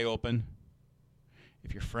 stay open.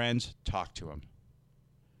 If you're friends, talk to them.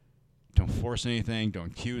 Don't force anything.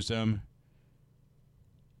 Don't accuse them.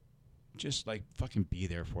 Just like fucking be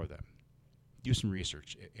there for them. Do some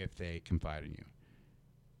research if they confide in you.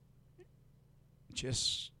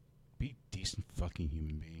 Just be decent fucking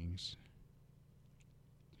human beings.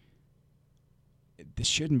 This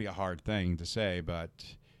shouldn't be a hard thing to say,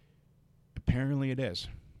 but apparently it is.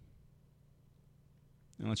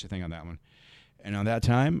 And let's just think on that one. And on that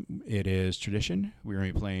time, it is tradition. We're going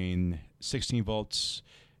to be playing 16 volts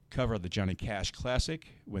cover of the Johnny Cash classic,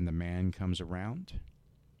 When the Man Comes Around.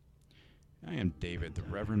 I am David, the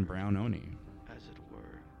Reverend Brown Oni. As it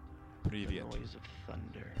were, Привет. the noise of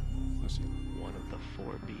thunder. Let's see. One of the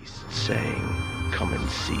four beasts saying, "Come and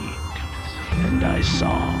see." And I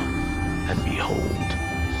saw, and behold,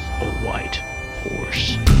 a white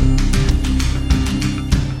horse.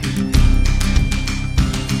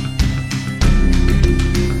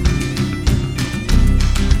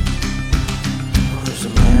 There's a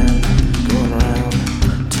man going around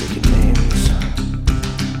taking names,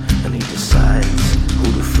 and he decides who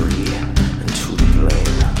to free and who to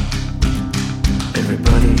blame.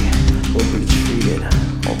 Everybody will be treated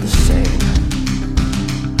all the same.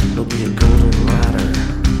 There'll be a golden ladder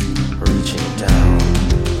reaching down.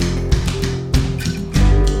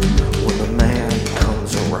 When the man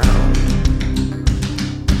comes around,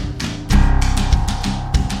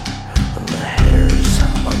 and the hairs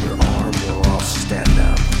on your arm will all stand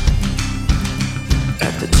up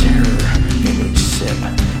at the terror in each sip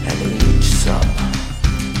and in each sup.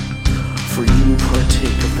 For you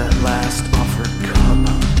partake of that last offered cup,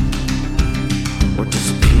 or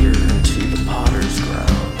disappear into the potter's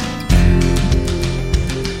ground.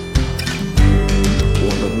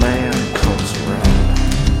 When the man comes around,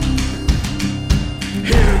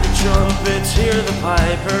 hear the trumpets, hear the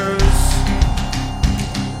pipers,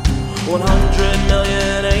 100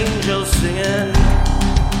 million angels singing.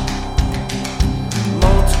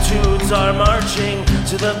 Multitudes are marching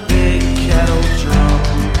to the big kettle drum.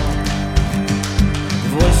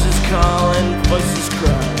 Voices calling, voices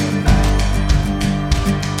crying.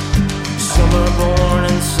 Some are born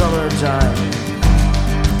and some are dying.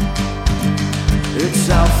 It's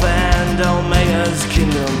Alpha and Omega's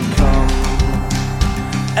kingdom come.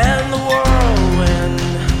 And the whirlwind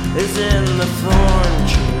is in the thorn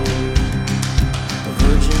tree.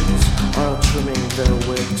 Virgins are trimming their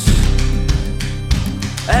wicks.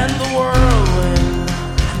 And the whirlwind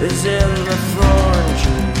is in the thorn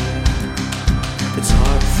tree. It's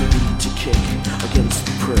hard for me to kick against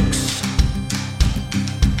the pricks.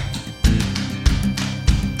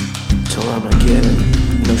 Till Armageddon,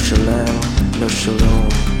 no shalom, no shalom.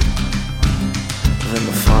 Then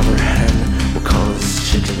the father hen will call his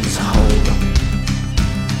chickens home.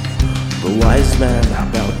 The wise man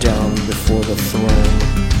bowed down before the throne,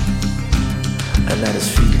 and at his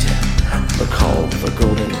feet are called the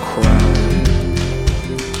golden crown.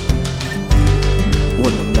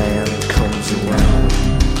 When the man comes around,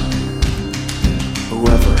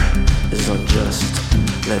 whoever is unjust,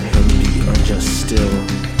 let him be unjust still.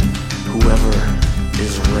 Whoever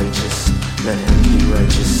is righteous, let him be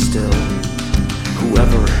righteous still.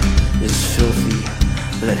 Whoever is filthy,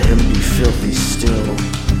 let him be filthy still.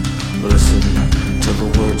 Listen to the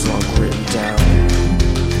words long written down.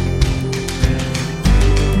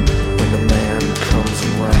 When the man comes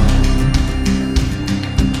around,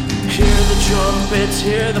 hear the trumpets,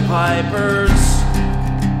 hear the pipers,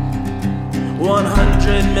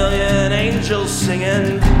 100 million angels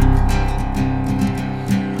singing.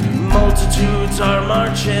 Multitudes are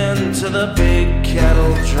marching to the big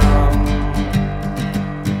kettle drum.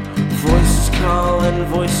 Voices calling,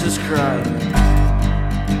 voices crying.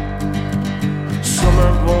 Some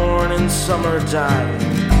are born and some are dying.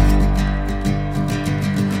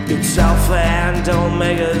 It's Alpha and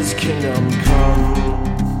Omega's kingdom come.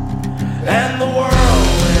 And the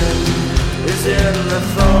whirlwind is in the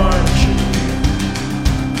thorn tree.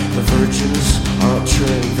 The virgins are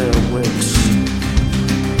trimming their wicks.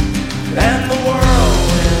 And the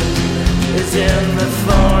whirlwind is in the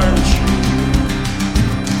thorn tree.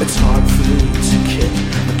 It's hard for me to kick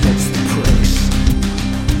against the pricks.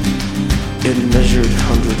 It measured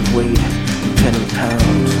hundredweight and penny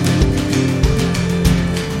pounds.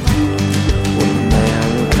 When the man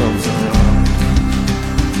comes around,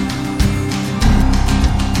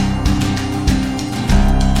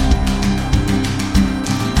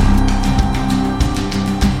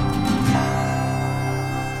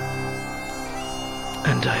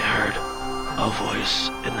 and I heard a voice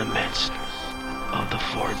in the midst of the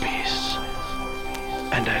four beasts.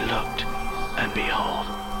 And I looked, and behold,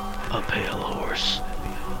 a pale horse,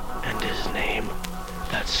 and his name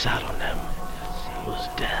that sat on him was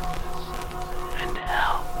Death, and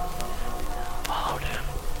hell followed him.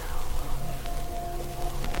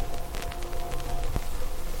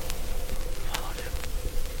 Followed him.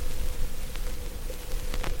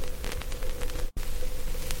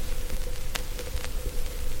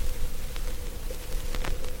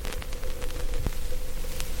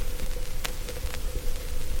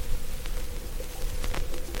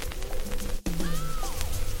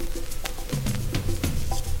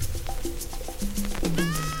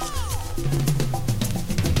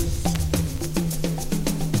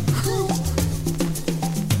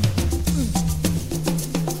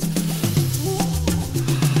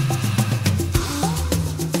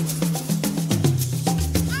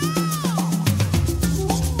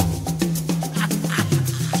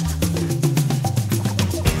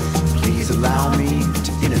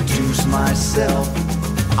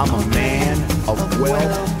 I'm a man of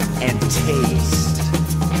wealth and taste.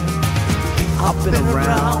 I've been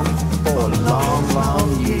around for a long,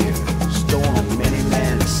 long year, stolen many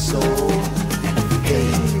men's soul and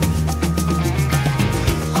faith.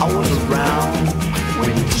 I was around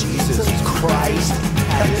when Jesus Christ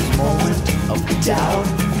had his moment of doubt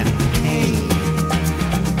and pain.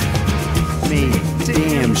 Made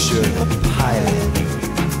damn sure the pilot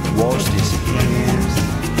washed his hands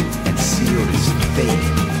and sealed his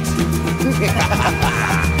fate.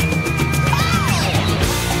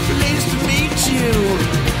 Pleased to meet you.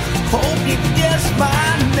 Hope you guess my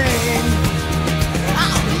name.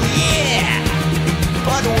 Oh yeah.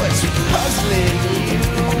 But what's puzzling you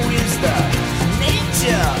is the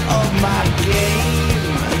nature of my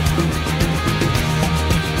game.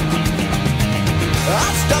 I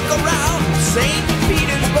stuck around St.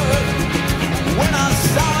 Petersburg when I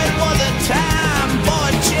saw it was a time for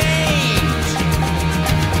a change.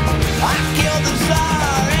 I killed the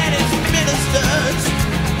Tsar and his ministers,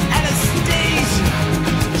 Anastasia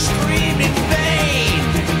screamed in vain.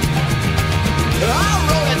 I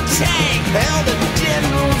rode a tank, held a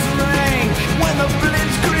general's rank when the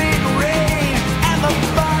blitzkrieg rained and the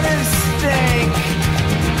bodies stank.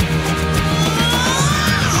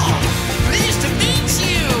 Pleased to meet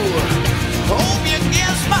you. Hope you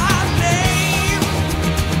guess my name.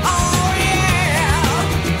 Oh yeah.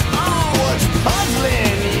 Oh, what's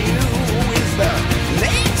puzzling you is the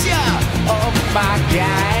nature of my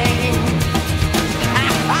game.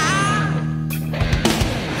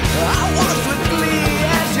 I watched with glee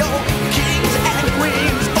as your kings and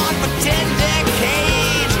queens fought for 10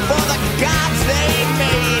 decades for the gods they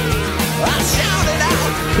made. I shouted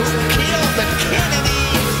out, who killed the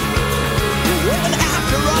Kennedys? Well,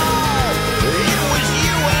 after all, it was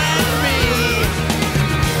you and me.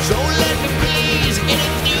 So let me please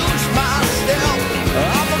introduce myself.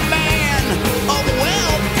 I'm a man of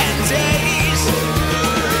wealth and taste.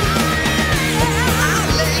 I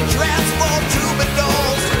lay traps for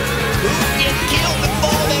troubadours who get killed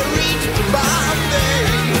before they reach my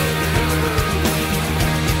fame.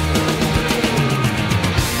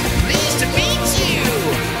 Pleased to meet you.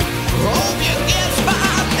 Hope you guess my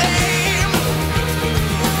name.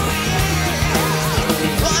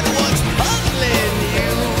 But what's puzzling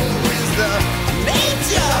you is the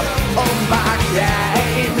nature of my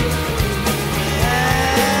game.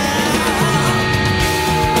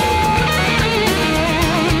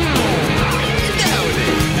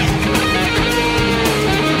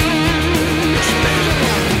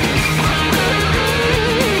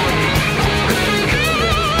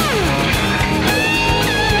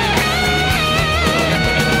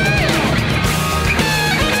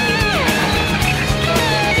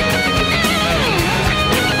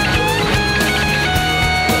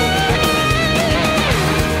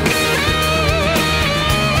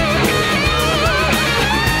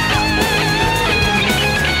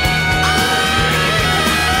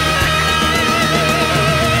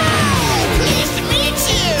 Pleased to meet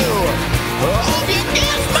you. Hope you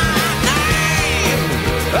guess my name.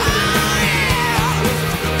 Oh yeah.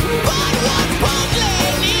 But what's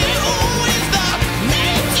puzzling you is the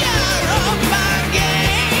nature of my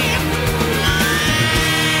game.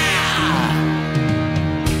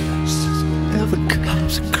 Ever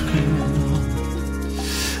comes a criminal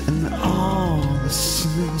and all the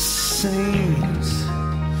saints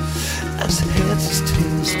as heads as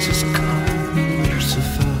tails just call me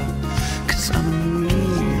Lucifer, 'cause I'm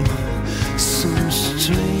real, so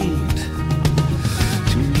strange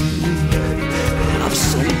to me. Have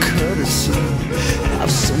some courtesy,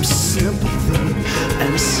 have some sympathy.